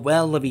the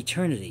Well of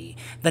Eternity,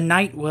 the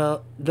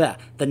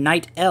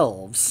Night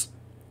Elves'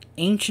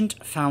 ancient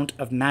fount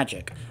of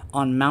magic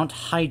on Mount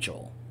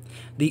Hyjal.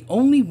 The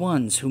only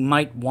ones who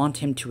might want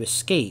him to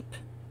escape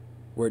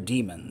were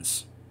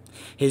demons.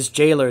 His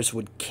jailers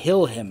would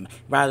kill him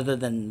rather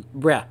than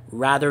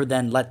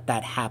let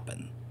that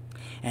happen.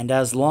 And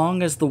as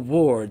long as the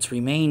wards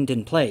remained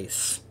in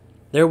place,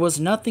 there was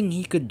nothing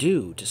he could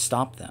do to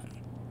stop them.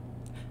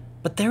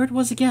 But there it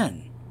was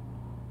again.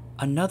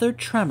 Another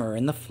tremor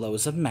in the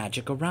flows of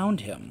magic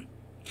around him.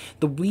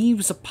 The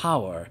weaves of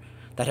power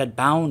that had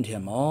bound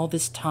him all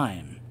this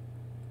time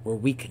were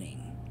weakening.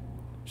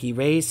 He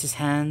raised his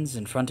hands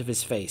in front of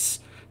his face,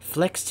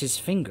 flexed his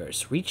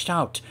fingers, reached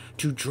out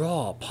to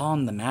draw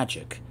upon the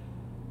magic.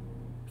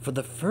 For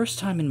the first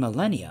time in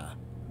millennia,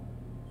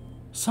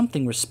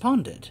 something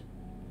responded.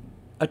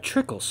 A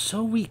trickle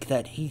so weak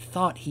that he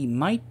thought he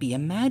might be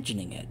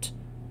imagining it.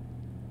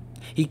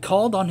 He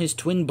called on his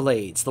twin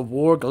blades, the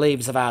war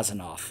glaives of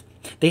Azzinoth.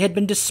 They had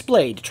been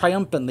displayed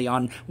triumphantly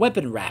on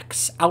weapon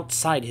racks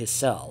outside his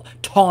cell,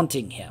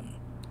 taunting him.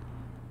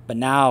 But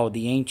now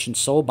the ancient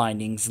soul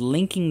bindings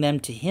linking them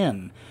to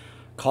him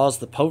caused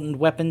the potent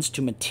weapons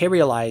to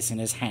materialize in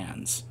his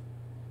hands.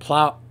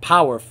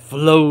 Power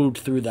flowed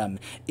through them,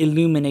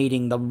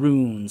 illuminating the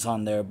runes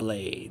on their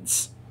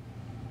blades.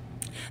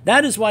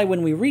 That is why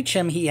when we reach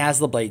him, he has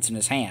the blades in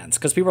his hands.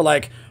 Because people are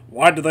like,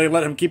 why did they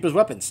let him keep his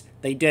weapons?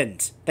 They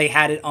didn't. They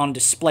had it on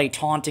display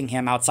taunting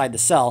him outside the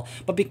cell.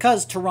 But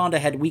because Tyrande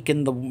had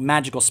weakened the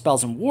magical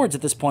spells and wards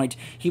at this point,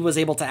 he was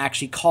able to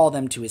actually call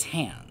them to his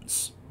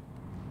hands.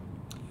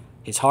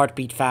 His heart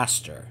beat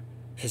faster.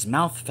 His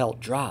mouth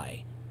felt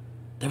dry.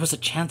 There was a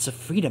chance of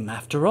freedom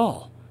after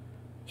all.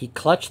 He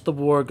clutched the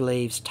war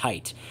glaives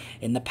tight.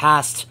 In the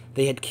past,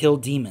 they had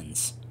killed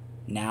demons.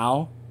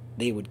 Now,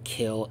 they would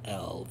kill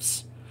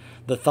elves.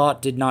 The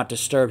thought did not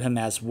disturb him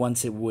as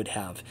once it would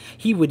have.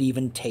 He would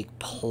even take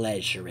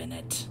pleasure in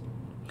it.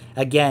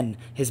 Again,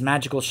 his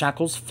magical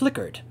shackles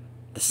flickered.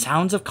 The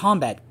sounds of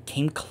combat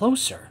came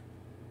closer.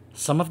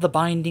 Some of the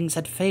bindings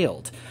had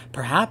failed.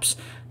 Perhaps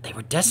they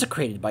were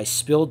desecrated by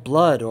spilled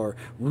blood or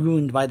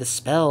ruined by the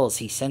spells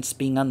he sensed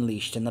being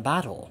unleashed in the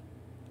battle.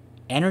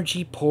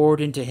 Energy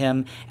poured into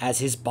him as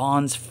his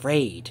bonds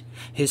frayed.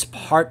 His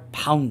heart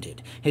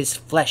pounded. His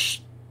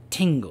flesh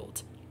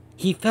tingled.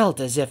 He felt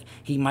as if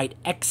he might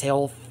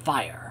exhale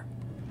fire.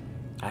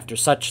 After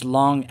such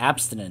long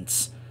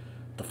abstinence,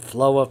 the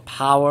flow of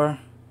power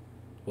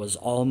was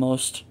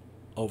almost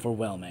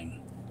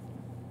overwhelming.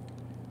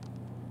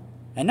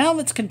 And now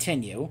let's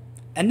continue,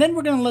 and then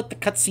we're going to let the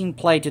cutscene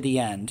play to the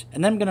end,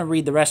 and then I'm going to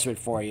read the rest of it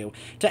for you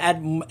to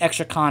add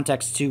extra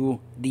context to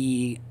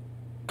the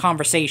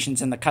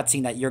conversations in the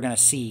cutscene that you're going to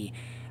see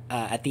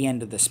at the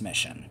end of this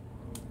mission.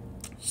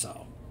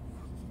 So.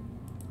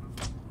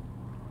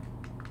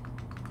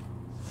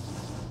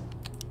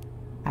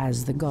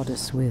 As the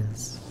goddess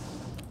wills.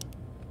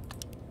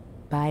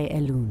 By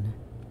Elune.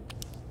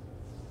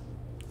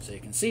 So you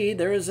can see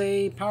there is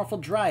a powerful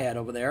dryad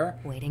over there.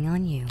 Waiting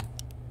on you.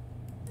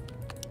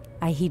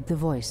 I heed the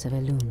voice of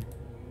Elune.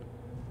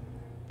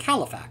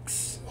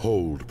 Califax.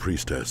 Hold,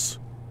 priestess.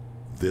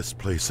 This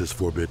place is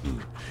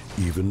forbidden,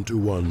 even to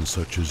one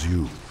such as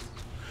you.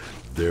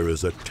 There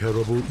is a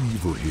terrible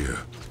evil here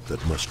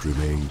that must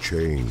remain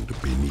chained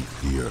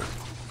beneath the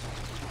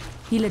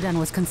earth. Illidan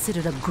was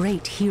considered a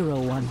great hero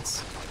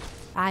once.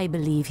 I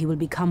believe he will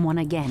become one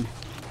again.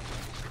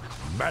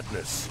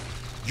 Madness!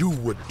 You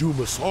would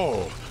doom us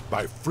all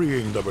by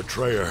freeing the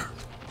betrayer.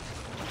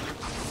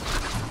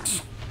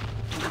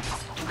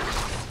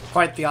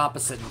 Quite the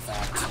opposite, in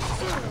fact.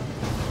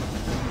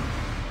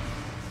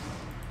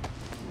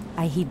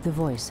 I heed the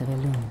voice of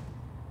Elune.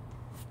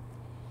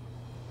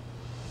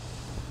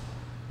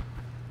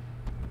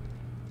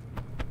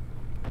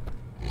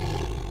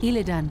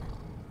 Illidan,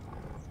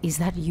 is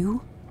that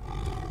you?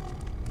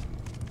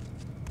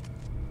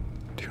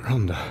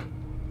 Tyrande,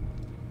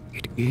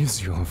 it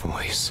is your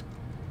voice.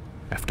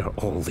 After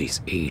all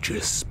these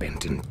ages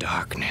spent in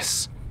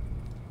darkness,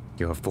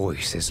 your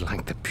voice is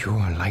like the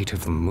pure light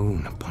of the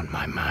moon upon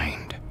my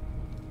mind.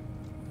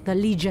 The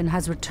Legion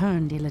has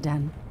returned,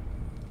 Illidan.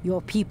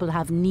 Your people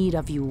have need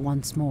of you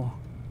once more.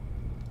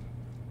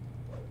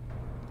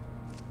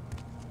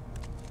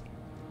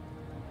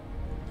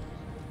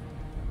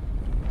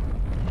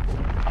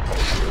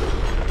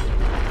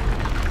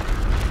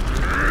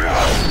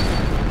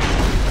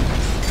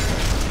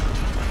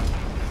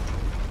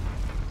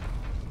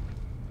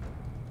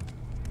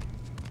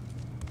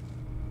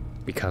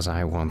 Because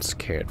I once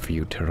cared for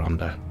you,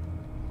 Tyrande,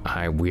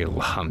 I will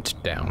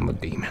hunt down the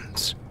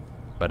demons.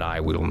 But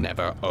I will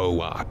never owe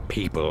our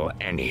people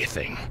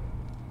anything.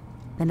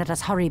 Then let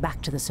us hurry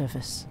back to the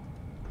surface.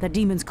 The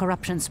demon's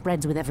corruption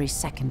spreads with every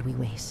second we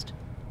waste.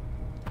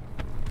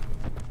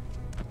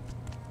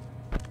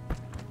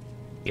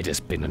 It has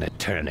been an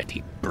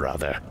eternity,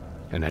 brother.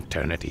 An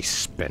eternity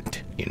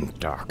spent in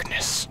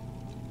darkness.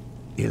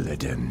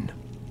 Illidan,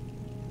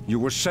 you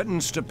were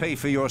sentenced to pay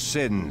for your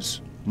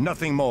sins.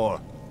 Nothing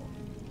more.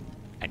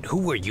 And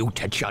who are you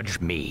to judge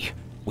me?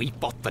 We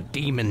fought the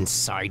demons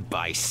side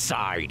by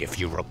side, if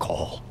you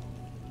recall.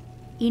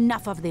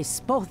 Enough of this,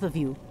 both of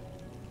you.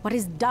 What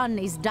is done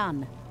is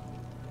done.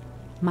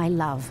 My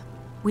love,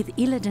 with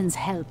Illidan's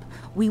help,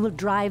 we will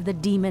drive the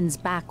demons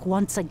back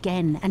once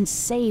again and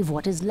save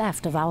what is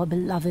left of our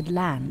beloved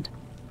land.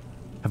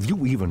 Have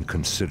you even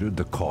considered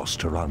the cost,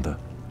 Tyrande?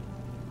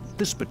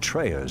 This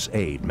betrayer's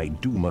aid may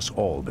doom us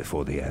all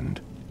before the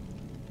end.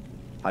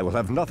 I will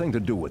have nothing to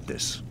do with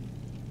this.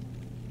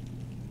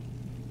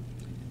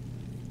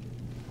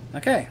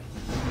 Okay.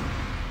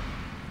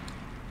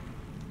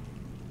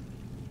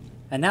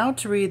 And now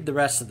to read the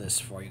rest of this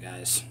for you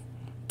guys.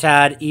 To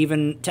add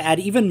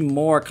even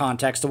more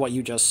context to what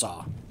you just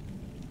saw.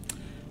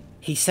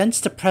 He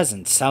sensed a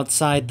presence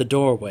outside the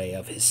doorway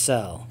of his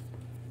cell.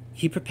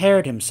 He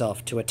prepared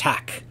himself to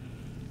attack.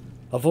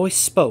 A voice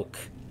spoke,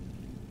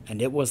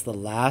 and it was the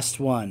last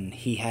one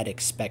he had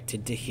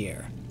expected to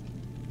hear.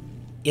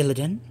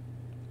 "Illidan,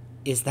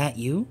 is that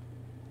you?"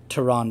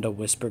 Tyrande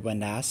whispered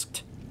when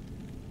asked.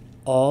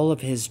 All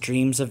of his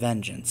dreams of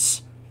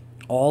vengeance,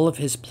 all of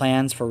his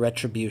plans for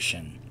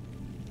retribution,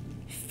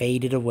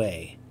 faded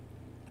away,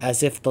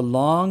 as if the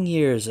long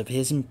years of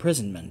his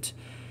imprisonment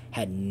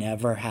had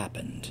never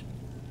happened.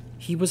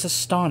 He was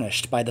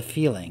astonished by the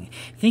feeling,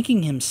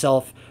 thinking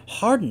himself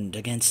hardened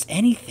against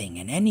anything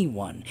and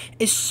anyone,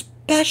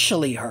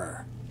 especially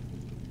her.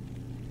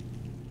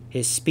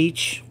 His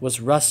speech was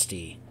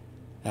rusty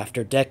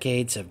after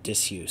decades of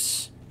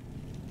disuse.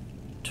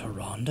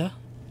 "Tyrande?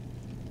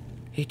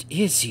 It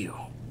is you.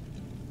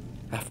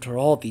 After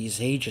all these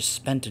ages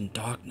spent in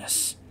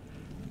darkness,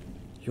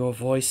 your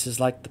voice is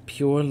like the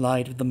pure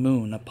light of the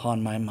moon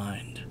upon my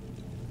mind."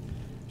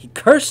 He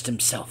cursed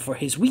himself for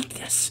his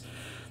weakness.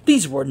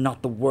 These were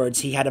not the words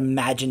he had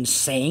imagined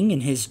saying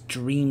in his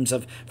dreams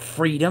of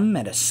freedom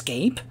and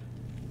escape.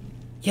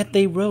 Yet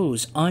they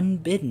rose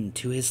unbidden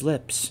to his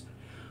lips,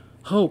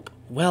 hope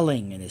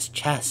welling in his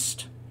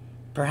chest.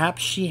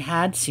 Perhaps she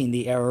had seen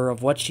the error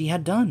of what she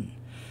had done.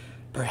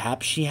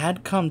 Perhaps she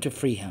had come to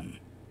free him,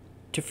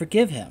 to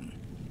forgive him.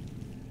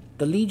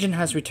 "The Legion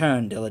has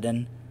returned,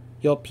 Illidan.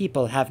 Your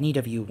people have need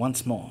of you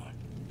once more."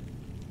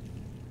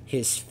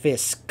 His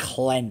fists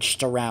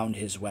clenched around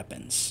his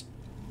weapons.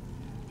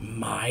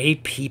 "My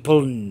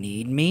people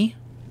need me?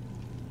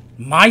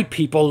 My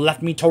people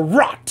left me to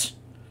rot!"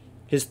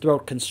 His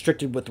throat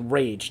constricted with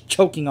rage,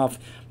 choking off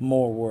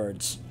more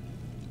words.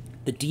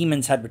 The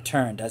demons had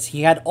returned, as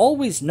he had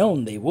always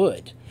known they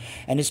would,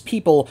 and his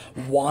people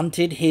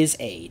wanted his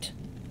aid.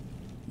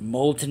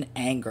 Molten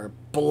anger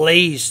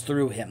blazed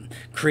through him,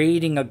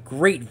 creating a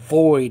great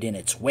void in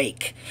its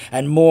wake,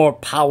 and more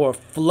power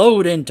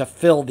flowed in to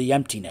fill the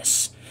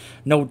emptiness.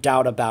 No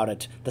doubt about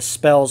it, the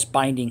spells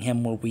binding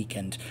him were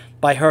weakened.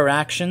 By her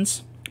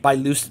actions, by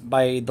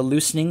the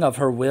loosening of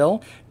her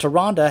will,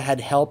 Tyrande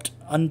had helped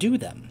undo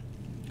them.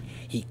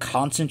 He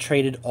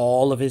concentrated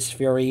all of his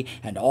fury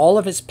and all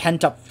of his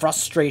pent-up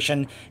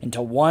frustration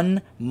into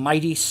one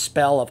mighty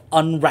spell of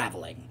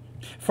unraveling.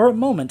 For a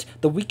moment,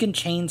 the weakened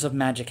chains of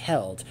magic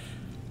held,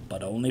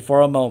 but only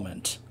for a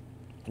moment.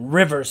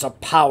 Rivers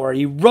of power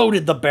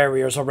eroded the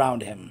barriers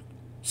around him.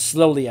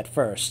 Slowly at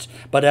first,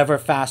 but ever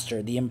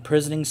faster, the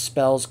imprisoning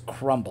spells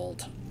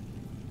crumbled.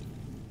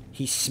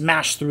 He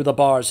smashed through the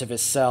bars of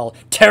his cell,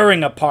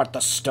 tearing apart the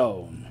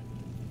stone.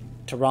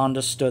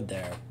 Tyrande stood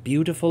there,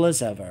 beautiful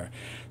as ever,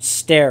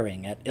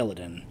 staring at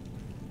Illidan.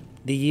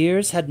 The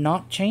years had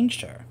not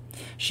changed her.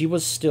 She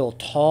was still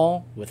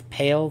tall, with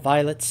pale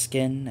violet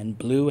skin and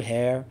blue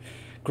hair,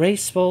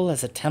 graceful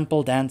as a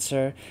temple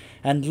dancer,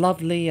 and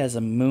lovely as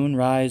a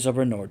moonrise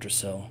over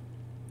Nordrassil.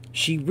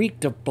 She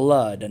reeked of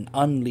blood and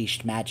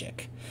unleashed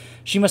magic.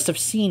 She must have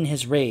seen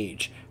his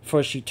rage,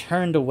 for she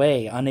turned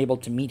away, unable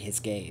to meet his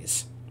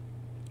gaze.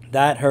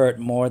 That hurt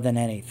more than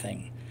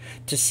anything.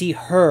 To see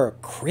her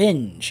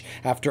cringe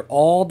after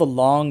all the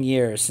long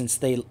years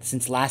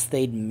since last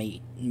they'd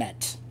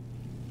met.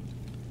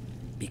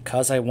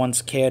 "Because I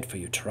once cared for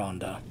you,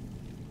 Tyrande,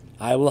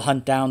 I will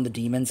hunt down the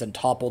demons and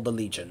topple the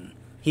Legion."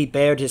 He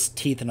bared his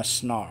teeth in a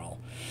snarl.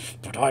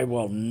 "But I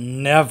will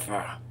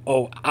never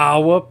owe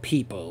our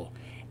people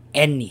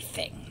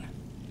anything."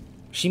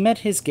 She met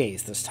his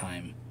gaze this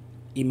time.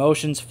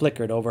 Emotions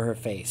flickered over her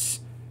face.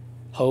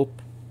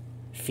 Hope,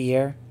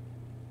 fear.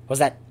 Was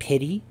that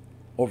pity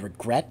or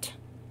regret?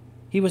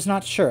 He was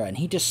not sure, and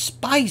he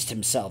despised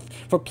himself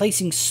for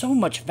placing so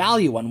much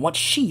value on what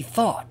she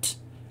thought.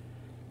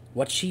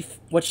 What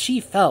she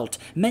felt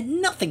meant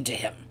nothing to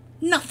him.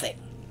 Nothing.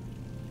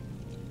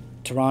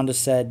 Tyrande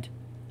said,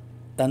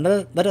 "Then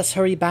let us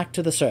hurry back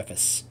to the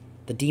surface.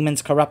 The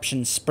demon's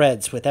corruption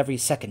spreads with every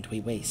second we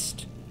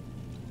waste."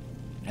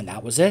 And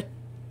that was it.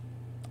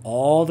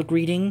 All the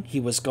greeting he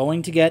was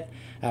going to get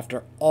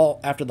after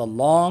the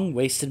long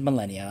wasted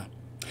millennia.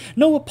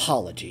 No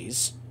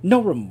apologies, no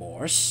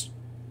remorse.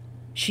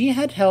 She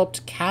had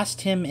helped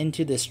cast him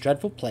into this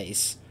dreadful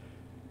place,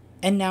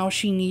 and now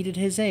she needed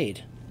his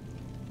aid.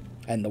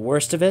 And the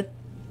worst of it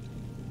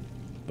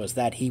was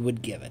that he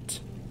would give it.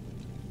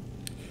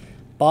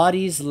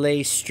 Bodies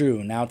lay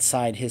strewn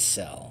outside his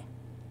cell.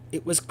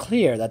 It was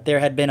clear that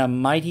there had been a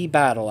mighty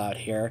battle out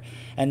here,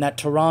 and that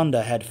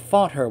Tyrande had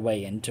fought her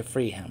way in to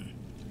free him.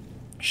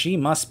 She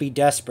must be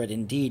desperate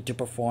indeed to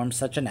perform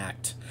such an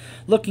act.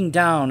 Looking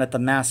down at the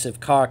massive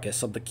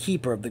carcass of the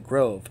Keeper of the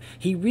Grove,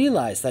 he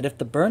realized that if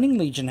the Burning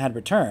Legion had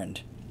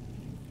returned,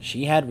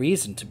 she had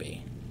reason to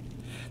be.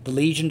 The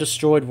Legion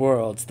destroyed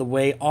worlds the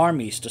way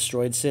armies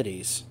destroyed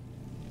cities.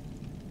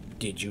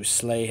 "Did you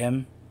slay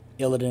him?"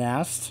 Illidan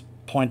asked,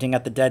 pointing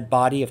at the dead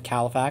body of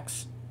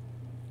Califax.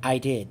 "I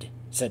did,"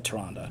 said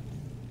Tyrande.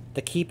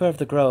 "The Keeper of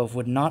the Grove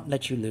would not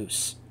let you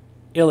loose."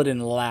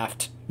 Illidan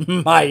laughed.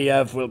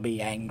 "Maiev will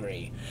be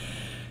angry.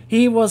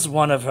 He was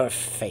one of her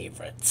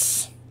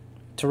favorites."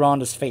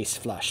 Tyrande's face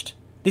flushed.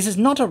 "This is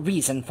not a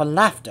reason for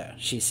laughter,"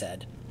 she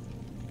said.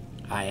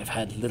 "I have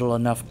had little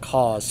enough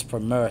cause for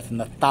mirth in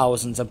the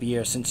thousands of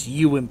years since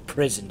you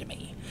imprisoned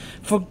me.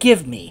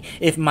 Forgive me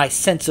if my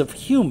sense of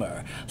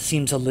humor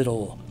seems a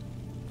little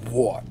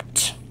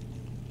warped."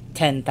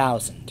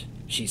 10,000,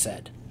 she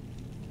said.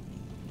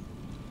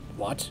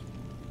 "What?"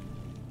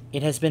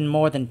 "It has been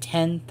more than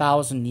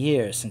 10,000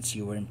 years since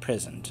you were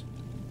imprisoned."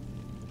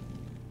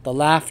 The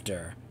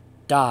laughter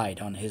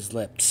died on his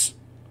lips.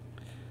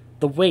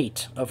 The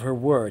weight of her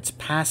words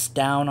passed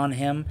down on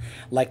him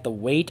like the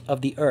weight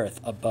of the earth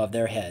above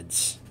their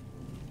heads.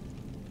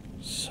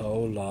 "So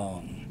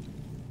long,"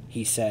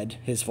 he said,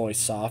 his voice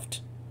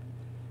soft.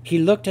 He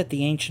looked at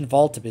the ancient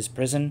vault of his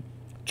prison,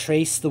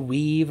 traced the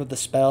weave of the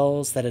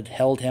spells that had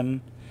held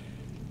him.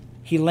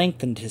 He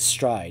lengthened his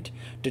stride,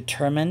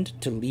 determined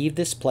to leave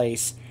this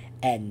place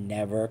and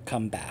never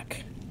come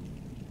back.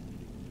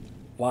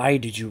 "Why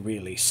did you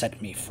really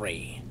set me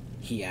free?"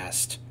 he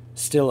asked,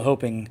 still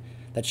hoping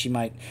that she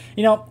might...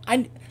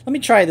 let me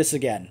try this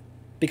again,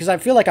 because I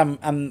feel like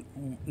I'm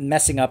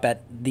messing up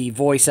at the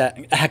voice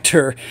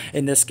actor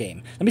in this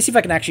game. Let me see if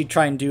I can actually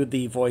try and do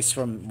the voice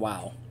from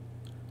WoW.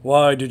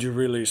 "Why did you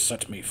really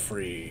set me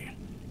free?"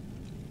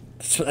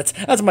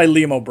 That's my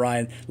Liam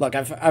O'Brien. Look,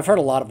 I've heard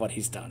a lot of what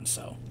he's done,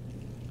 so...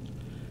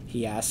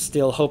 he asked,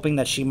 still hoping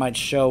that she might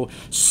show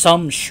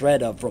some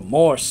shred of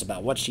remorse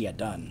about what she had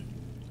done.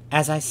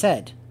 "As I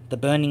said, the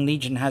Burning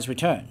Legion has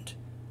returned.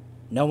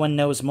 No one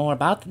knows more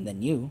about them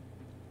than you.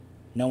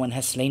 No one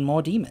has slain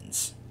more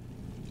demons."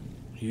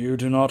 "You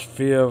do not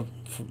fear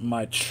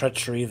my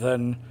treachery,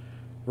 then?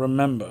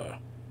 Remember,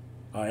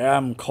 I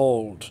am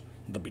called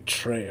the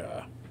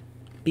Betrayer."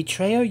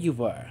 "Betrayer you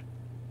were,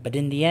 but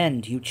in the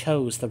end you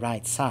chose the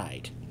right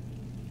side."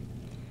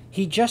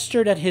 He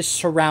gestured at his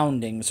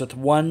surroundings with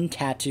one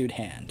tattooed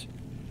hand.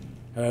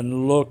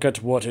 "And look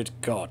at what it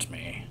got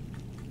me."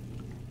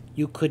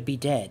 "You could be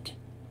dead,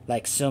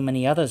 like so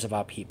many others of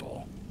our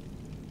people."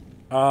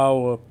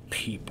 "Our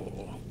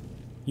people.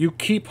 You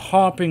keep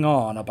harping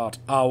on about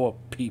our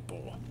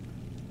people.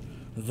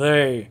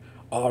 They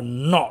are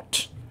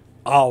not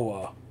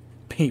our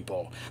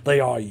people. They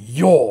are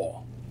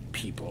your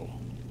people."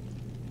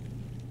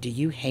 "Do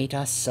you hate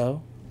us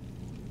so?"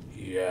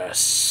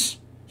 "Yes,"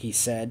 he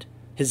said,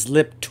 his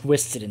lip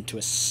twisted into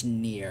a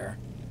sneer.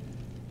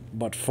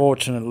 "But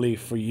fortunately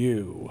for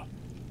you,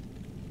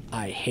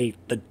 I hate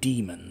the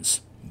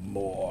demons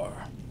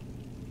more."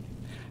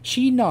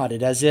 She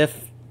nodded as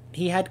if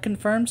he had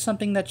confirmed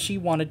something that she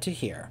wanted to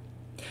hear.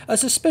 A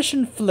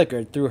suspicion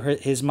flickered through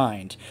his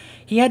mind.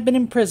 He had been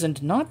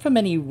imprisoned not from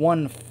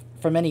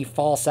any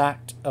false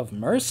act of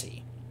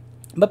mercy,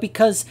 but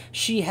because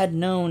she had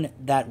known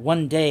that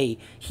one day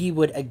he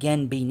would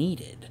again be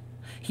needed.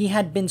 He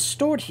had been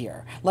stored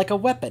here, like a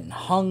weapon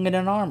hung in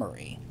an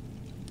armory.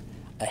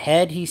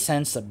 Ahead he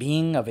sensed a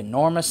being of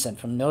enormous and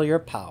familiar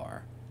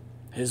power.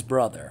 His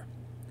brother.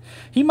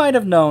 He might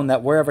have known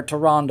that wherever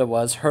Tyrande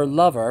was, her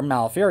lover,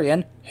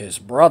 Malfurion, his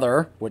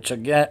brother,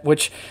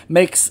 which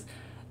makes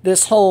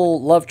this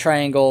whole love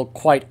triangle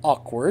quite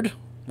awkward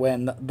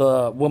when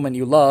the woman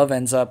you love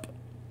ends up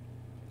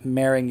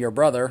marrying your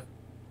brother.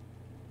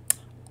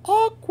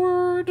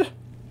 Awkward.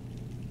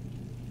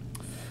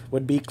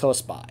 Would be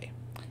close by.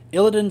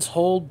 Illidan's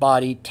whole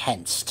body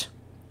tensed,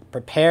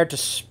 prepared to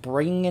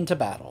spring into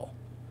battle.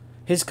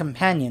 His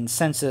companion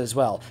sensed it as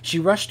well. She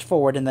rushed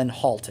forward and then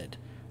halted,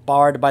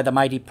 barred by the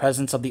mighty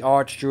presence of the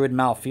Archdruid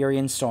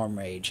Malfurion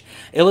Stormrage.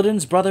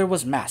 Illidan's brother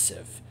was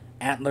massive.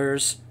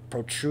 Antlers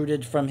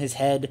protruded from his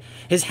head.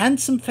 His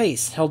handsome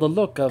face held a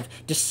look of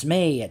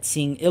dismay at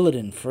seeing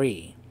Illidan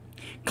free.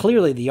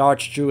 Clearly the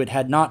Archdruid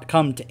had not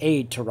come to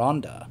aid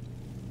Tyrande.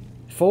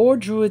 4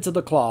 Druids of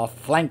the Claw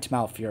flanked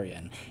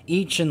Malfurion,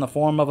 each in the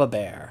form of a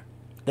bear.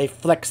 They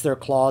flexed their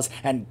claws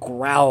and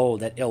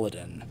growled at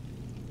Illidan.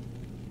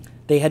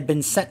 They had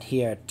been set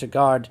here to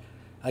guard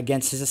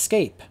against his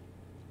escape,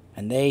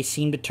 and they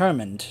seemed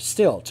determined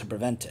still to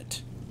prevent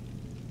it.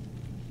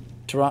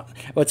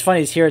 What's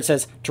funny is here it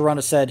says,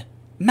 Tyrande said,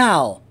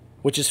 "Mal,"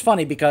 which is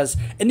funny because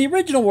in the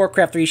original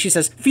Warcraft 3 she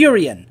says,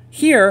 "Furion."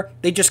 Here,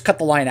 they just cut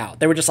the line out.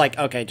 They were just like,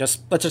 okay, let's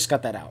just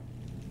cut that out.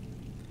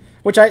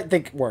 Which I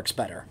think works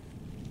better.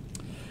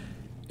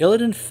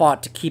 Illidan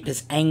fought to keep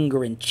his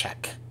anger in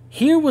check.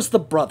 Here was the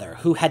brother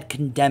who had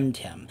condemned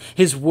him.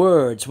 His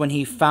words when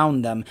he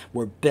found them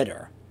were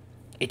bitter.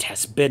 "It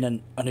has been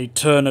an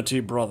eternity,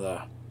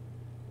 brother.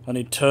 An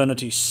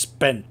eternity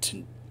spent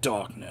in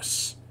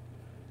darkness."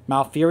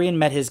 Malfurion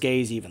met his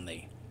gaze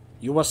evenly.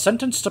 "You were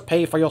sentenced to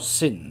pay for your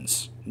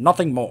sins,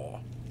 nothing more."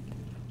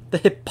 The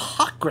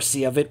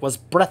hypocrisy of it was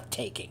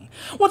breathtaking.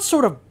 What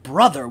sort of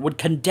brother would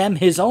condemn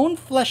his own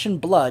flesh and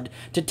blood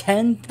to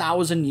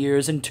 10,000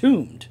 years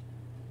entombed?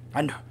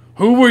 "And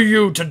who were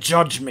you to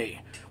judge me?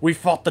 We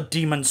fought the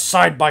demons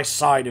side by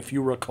side, if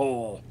you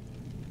recall."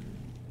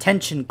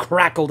 Tension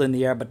crackled in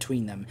the air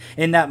between them.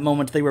 In that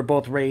moment, they were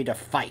both ready to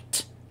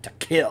fight, to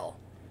kill.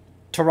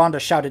 Tyrande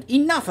shouted,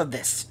 "Enough of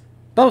this!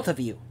 Both of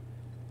you!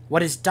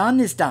 What is done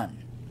is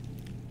done."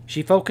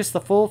 She focused the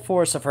full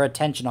force of her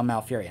attention on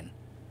Malfurion.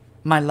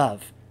 "My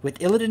love, with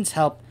Illidan's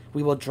help,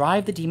 we will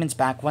drive the demons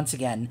back once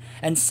again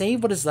and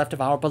save what is left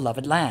of our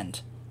beloved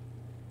land."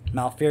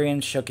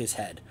 Malfurion shook his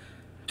head.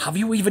 "Have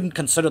you even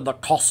considered the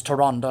cost,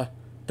 Tyrande?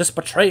 This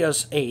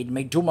betrayer's aid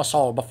may doom us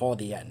all before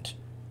the end.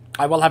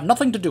 I will have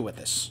nothing to do with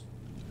this."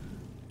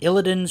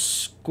 Illidan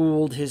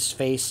schooled his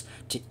face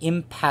to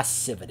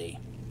impassivity.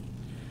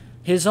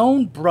 His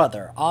own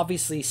brother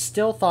obviously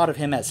still thought of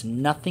him as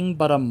nothing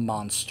but a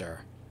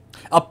monster.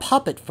 A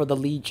puppet for the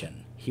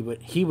Legion, he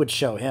would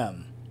show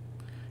him.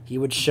 He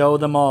would show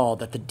them all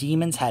that the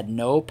demons had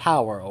no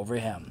power over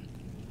him.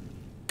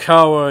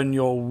 "Cower in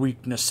your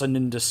weakness and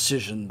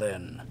indecision,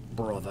 then,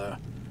 brother.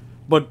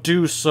 But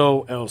do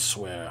so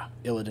elsewhere,"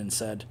 Illidan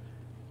said.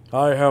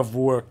 "I have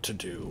work to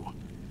do,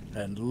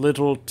 and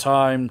little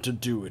time to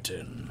do it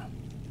in."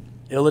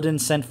 Illidan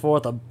sent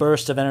forth a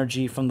burst of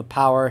energy from the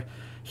power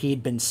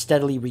he'd been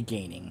steadily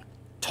regaining,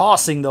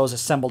 tossing those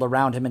assembled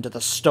around him into the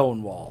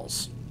stone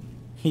walls.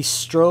 He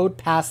strode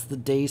past the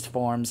dazed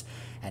forms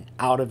and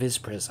out of his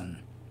prison,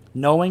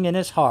 knowing in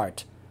his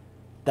heart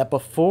that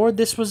before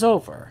this was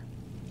over,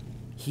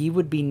 he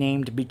would be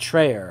named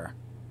betrayer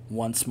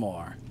once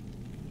more.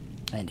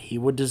 And he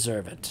would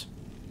deserve it.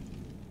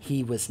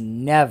 He was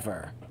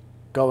never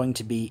going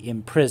to be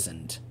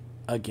imprisoned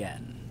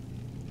again.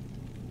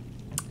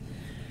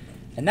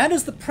 And that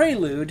is the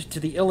prelude to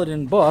the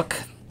Illidan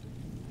book.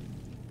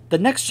 The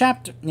next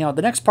chapter,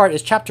 the next part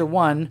is chapter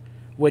 1,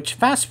 which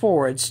fast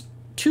forwards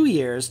 2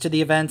 years to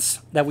the events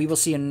that we will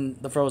see in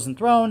the Frozen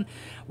Throne,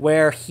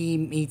 where he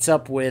meets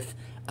up with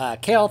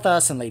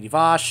Kael'thas and Lady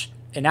Vashj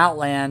in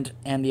Outland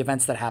and the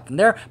events that happen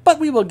there. But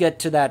we will get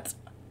to that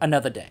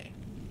another day.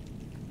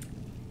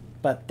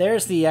 But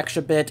there's the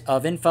extra bit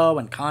of info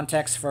and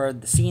context for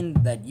the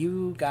scene that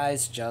you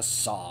guys just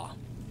saw.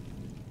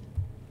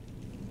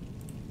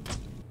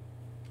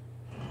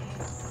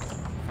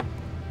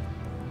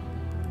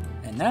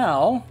 And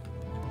now,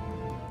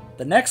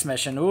 the next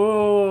mission.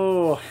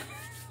 Ooh,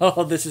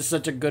 oh, this is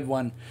such a good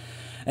one.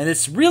 And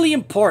it's really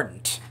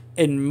important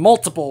in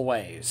multiple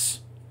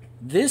ways.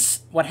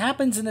 What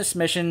happens in this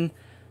mission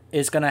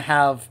is going to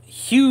have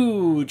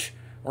huge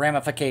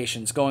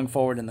ramifications going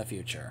forward in the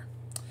future.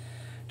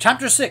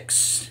 Chapter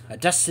 6, A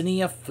Destiny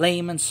of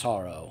Flame and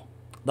Sorrow.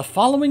 The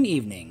following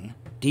evening,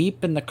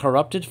 deep in the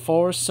corrupted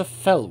forests of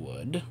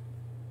Felwood,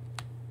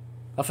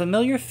 a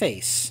familiar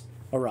face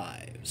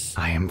arrives.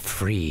 I am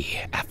free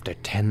after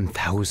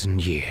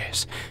 10,000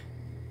 years.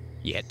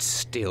 Yet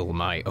still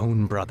my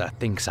own brother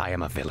thinks I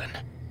am a villain.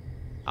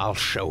 I'll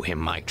show him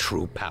my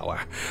true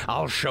power.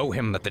 I'll show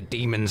him that the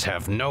demons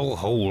have no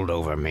hold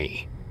over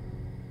me.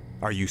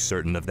 Are you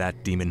certain of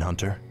that, Demon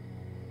Hunter?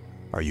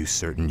 Are you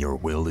certain your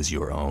will is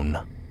your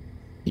own?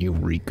 You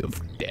reek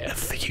of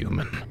death,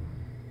 human.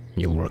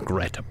 You'll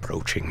regret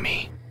approaching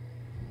me.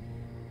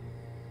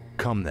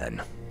 Come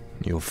then.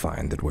 You'll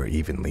find that we're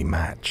evenly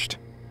matched.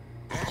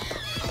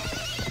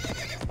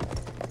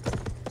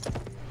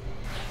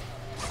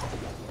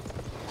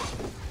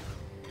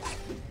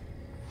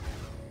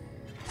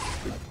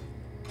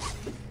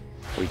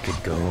 We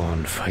could go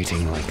on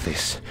fighting like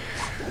this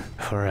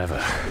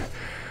forever.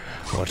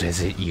 What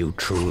is it you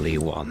truly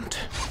want?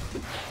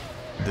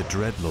 The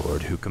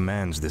Dreadlord who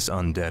commands this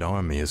undead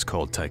army is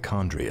called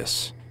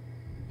Tichondrius.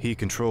 He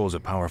controls a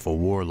powerful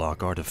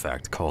warlock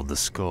artifact called the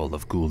Skull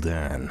of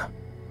Gul'dan.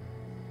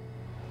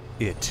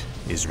 It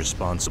is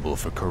responsible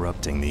for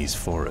corrupting these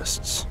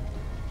forests.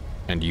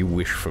 And you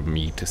wish for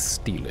me to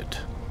steal it?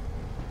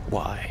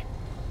 Why?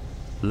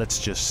 Let's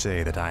just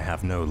say that I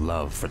have no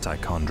love for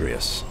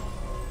Tichondrius,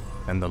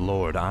 and the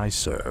Lord I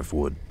serve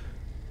would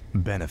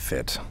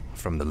benefit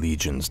from the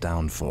Legion's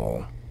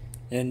downfall.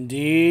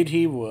 Indeed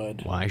he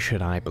would. Why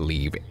should I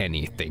believe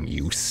anything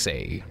you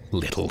say,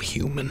 little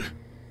human?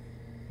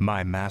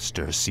 My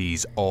master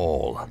sees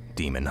all,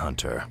 Demon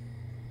Hunter.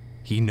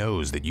 He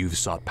knows that you've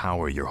sought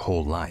power your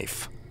whole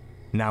life.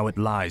 Now it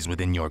lies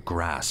within your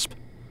grasp.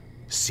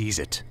 Seize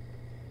it,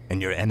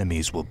 and your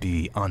enemies will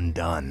be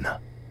undone.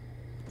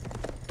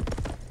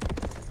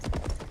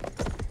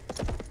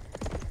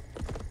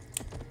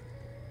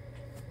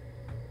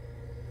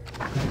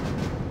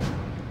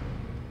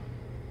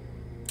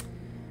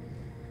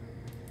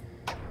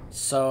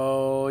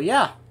 So,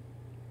 yeah.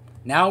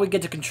 Now we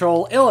get to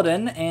control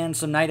Illidan and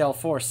some Night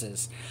Elf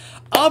forces.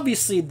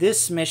 obviously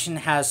this mission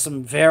has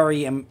some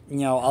very, a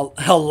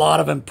lot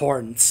of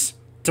importance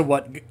to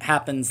what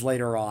happens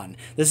later on.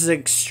 This is an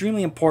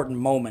extremely important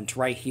moment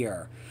right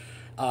here.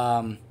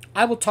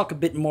 I will talk a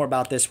bit more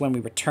about this when we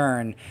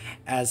return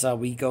as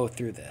we go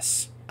through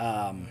this.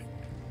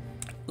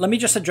 Let me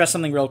just address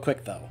something real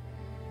quick, though.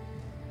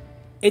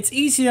 It's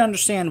easy to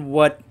understand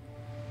why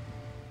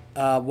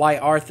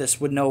Arthas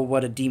would know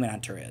what a demon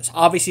hunter is.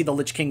 Obviously, the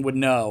Lich King would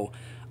know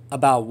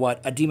about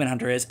what a demon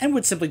hunter is and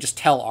would simply just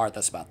tell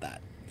Arthas about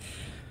that.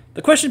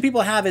 The question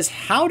people have is,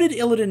 how did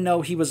Illidan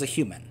know he was a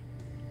human?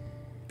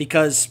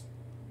 Because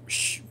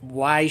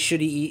why should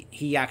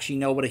he actually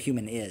know what a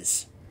human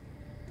is?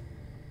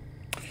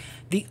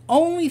 The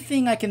only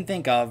thing I can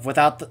think of,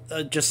 without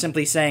just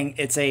simply saying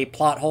it's a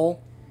plot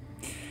hole,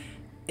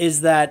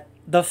 is that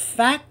the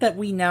fact that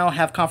we now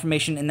have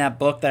confirmation in that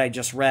book that I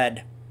just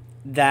read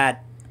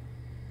that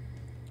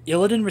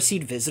Illidan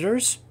received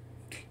visitors,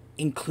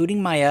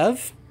 including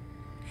Maiev,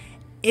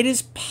 it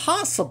is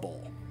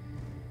possible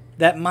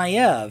that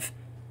Maiev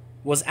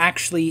was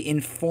actually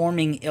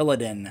informing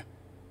Illidan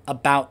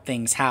about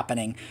things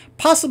happening,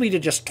 possibly to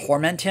just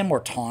torment him or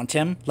taunt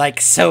him. Like,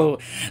 so,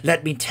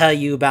 let me tell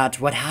you about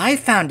what I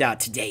found out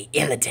today,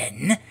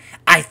 Illidan.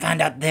 I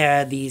found out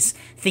there are these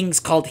things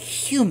called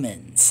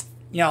humans.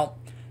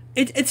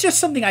 It's just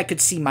something I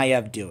could see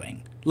Maiev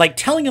doing. Like,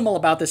 telling him all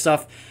about this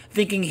stuff,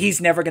 thinking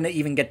he's never going to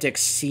even get to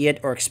see it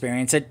or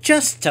experience it,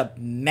 just to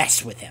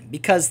mess with him.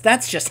 Because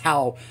that's just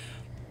how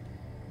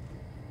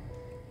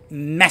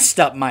messed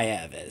up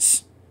Maiev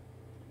is.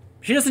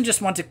 She doesn't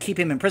just want to keep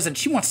him in prison,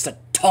 she wants to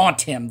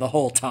taunt him the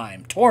whole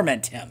time,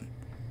 torment him.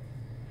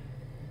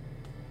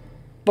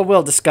 But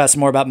we'll discuss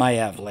more about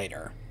Maiev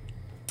later.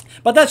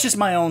 But that's just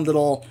my own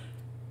little,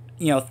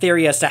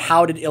 theory as to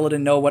how did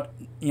Illidan know what,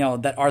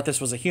 that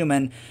Arthas was a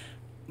human.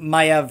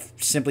 Maiev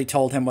simply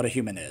told him what a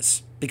human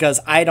is.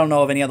 Because I don't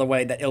know of any other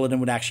way that Illidan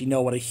would actually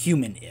know what a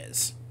human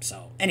is.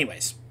 So,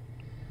 anyways.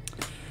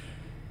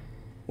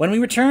 When we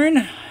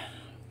return,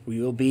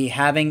 we will be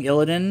having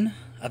Illidan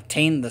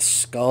obtain the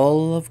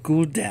Skull of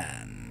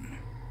Gul'dan.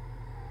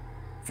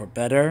 For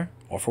better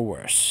or for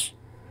worse.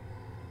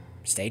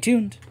 Stay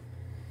tuned.